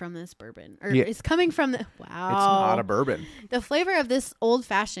coming from this bourbon, or Yeah. it's coming from the wow. It's not a bourbon. The flavor of this old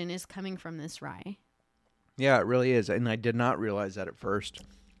fashioned is coming from this rye. Yeah, it really is. And I did not realize that at first.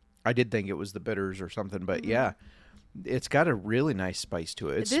 I did think it was the bitters or something, but yeah, it's got a really nice spice to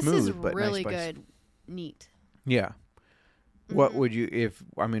it. It's this smooth, is but really nice spice. good, neat. Yeah. What would you,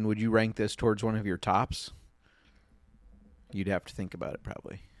 would you rank this towards one of your tops? You'd have to think about it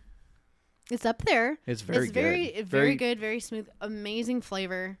probably. It's up there. It's very it's good. very good, very smooth, amazing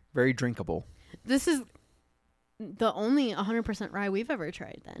flavor. Very drinkable. This is the only 100% rye we've ever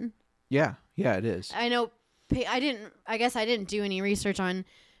tried. Then Yeah, it is. I know I guess I didn't do any research on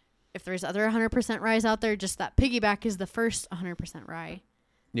if there's other 100% ryes out there. Just that Piggyback is the first 100% rye.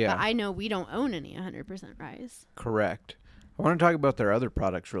 Yeah, But I know we don't own any 100% ryes. correct. I want to talk about their other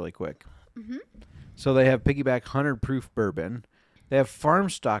products really quick. So they have Piggyback 100 proof bourbon. They have farm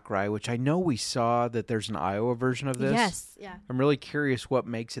stock rye, which I know we saw that there's an Iowa version of this. Yes, yeah. I'm really curious what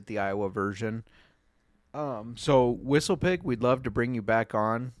makes it the Iowa version. So Whistle Pig, we'd love to bring you back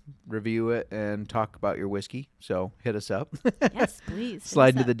on, review it, and talk about your whiskey. So hit us up. Yes, please.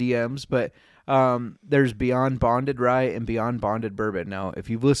 Slide into the DMs. But there's Beyond Bonded Rye and Beyond Bonded Bourbon. Now, if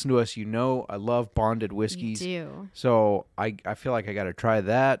you've listened to us, you know I love bonded whiskeys. You do. So I feel like I got to try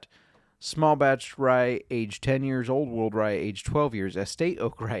that. Small batch rye, aged 10 years. Old world rye, aged 12 years. Estate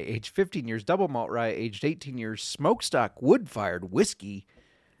oak rye, aged 15 years. Double malt rye, aged 18 years. Smokestack wood-fired whiskey,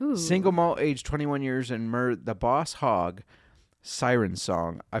 Ooh. single malt, aged 21 years. And the Boss Hog Siren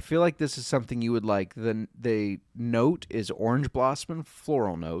Song. I feel like this is something you would like. The note is orange blossom and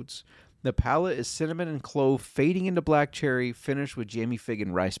floral notes. The palate is cinnamon and clove, fading into black cherry, finished with jammy fig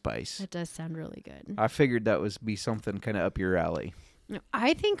and rice spice. That does sound really good. I figured that would be something kind of up your alley.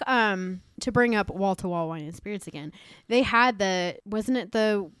 I think to bring up Wall to Wall Wine and Spirits again, they had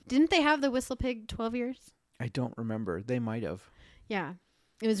didn't they have the Whistle Pig 12 years? I don't remember. They might have. Yeah.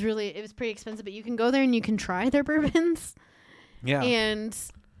 It was pretty expensive, but you can go there and you can try their bourbons. Yeah. And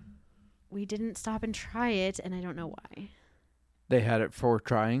we didn't stop and try it, and I don't know why. They had it for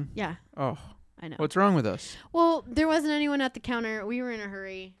trying? Yeah, Oh, I know. what's wrong with us? Well, there wasn't anyone at the counter. We were in a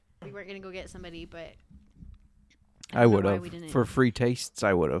hurry. We weren't going to go get somebody, but I don't know would why have. we didn't. For free tastes,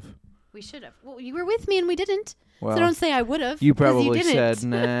 I would have. we should have. Well, you were with me and we didn't. Well, So don't say I would have. you 'cause probably didn't. said,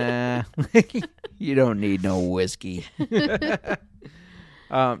 nah, you don't need no whiskey.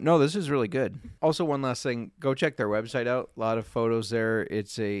 No, this is really good. Also, one last thing, go check their website out. A lot of photos there.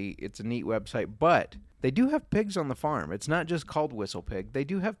 It's a neat website, but they do have pigs on the farm. It's not just called Whistle Pig. They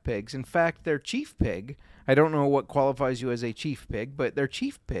do have pigs. In fact, their chief pig, I don't know what qualifies you as a chief pig, but their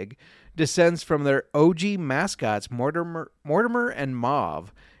chief pig descends from their OG mascots, Mortimer and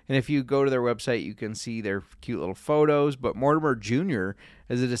Mauve. And if you go to their website, you can see their cute little photos. But Mortimer Jr.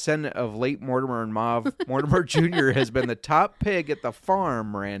 is a descendant of late Mortimer and Mauve. Mortimer Jr. has been the top pig at the farm,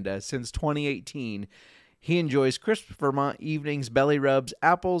 Miranda, since 2018. He enjoys crisp Vermont evenings, belly rubs,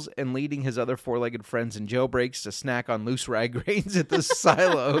 apples, and leading his other four-legged friends in jailbreaks to snack on loose rye grains at the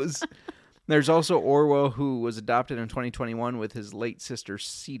silos. There's also Orwell, who was adopted in 2021 with his late sister,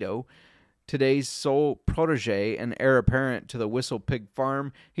 Cito. Today's sole protege and heir apparent to the Whistle Pig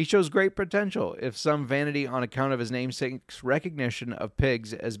Farm, he shows great potential, if some vanity on account of his namesake's recognition of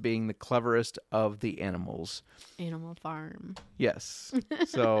pigs as being the cleverest of the animals. Animal Farm. Yes.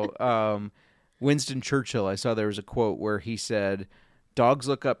 So, Winston Churchill, I saw there was a quote where he said, "Dogs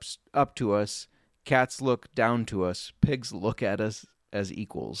look up to us, cats look down to us, pigs look at us as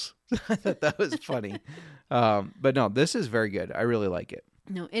equals." I thought that was funny. But no, this is very good. I really like it.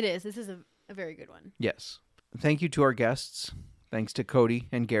 No, it is. This is a very good one. Yes. Thank you to our guests. Thanks to Cody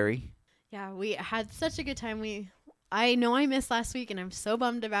and Gary. Yeah, we had such a good time. I know I missed last week, and I'm so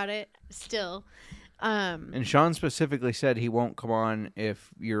bummed about it still. And Sean specifically said he won't come on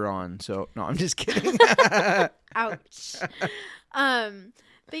if you're on. So, no, I'm just kidding. Ouch.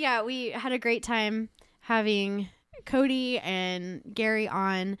 But yeah, we had a great time having Cody and Gary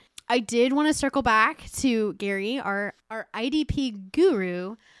on. I did want to circle back to Gary, our IDP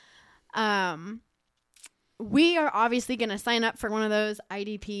guru. We are obviously going to sign up for one of those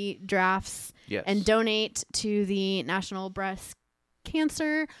IDP drafts Yes. and donate to the National Breast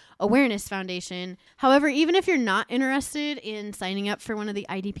Cancer Awareness Foundation. However, even if you're not interested in signing up for one of the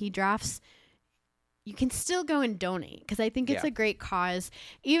IDP drafts, you can still go and donate because I think it's Yeah. a great cause.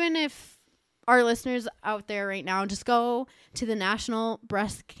 Even if our listeners out there right now, just go to the National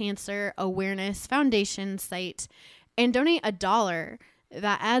Breast Cancer Awareness Foundation site and donate $1.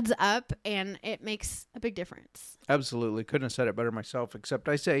 that adds up, and it makes a big difference. Absolutely. Couldn't have said it better myself, except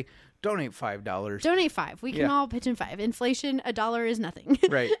I say donate $5. Donate $5. We can Yeah. all pitch in $5. Inflation, $1 is nothing.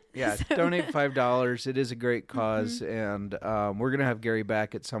 Right. Yeah. So- Donate $5. It is a great cause. And we're going to have Gary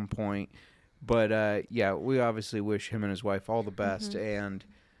back at some point. But yeah, we obviously wish him and his wife all the best. And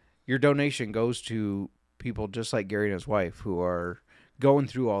your donation goes to people just like Gary and his wife who are going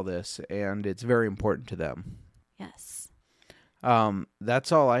through all this. And it's very important to them. Yes.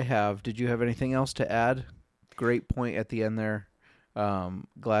 That's all I have. Did you have anything else to add? Great point at the end there.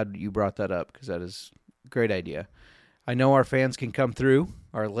 Glad you brought that up because that is a great idea. I know our fans can come through,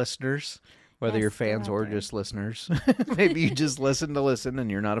 our listeners, whether Yes, you're they're fans out or there. just listeners. Maybe you just listen to listen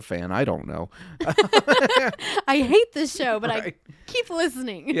and you're not a fan. I don't know. I hate this show, but Right. I keep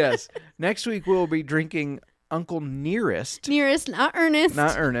listening. Yes. Next week we'll be drinking Uncle Nearest. Nearest, not Ernest.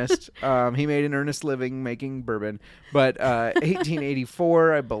 Not Ernest. He made an earnest living making bourbon, but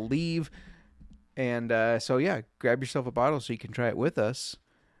 1884, I believe. And so, yeah, grab yourself a bottle so you can try it with us.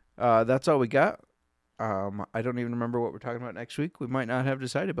 That's all we got. I don't even remember what we're talking about next week. We might not have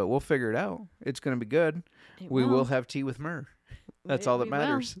decided, but we'll figure it out. It's going to be good. We will have tea with myrrh. That's all that We will.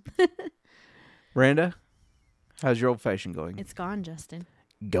 matters. Miranda, how's your old fashioned going? It's gone, Justin.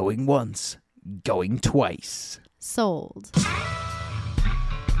 Going once, going twice. Sold.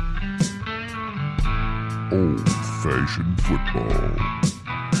 Old Fashioned Football.